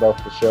out for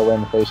both the show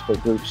and the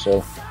Facebook group,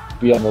 so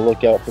be on the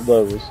lookout for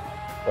those.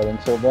 But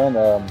until then,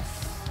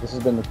 This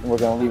has been. We're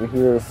gonna leave it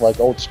here, like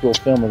old school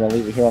film. We're gonna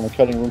leave it here on the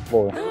cutting room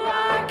floor.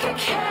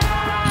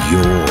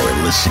 You're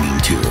listening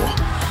to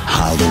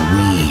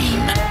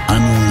Halloween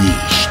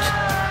Unleashed.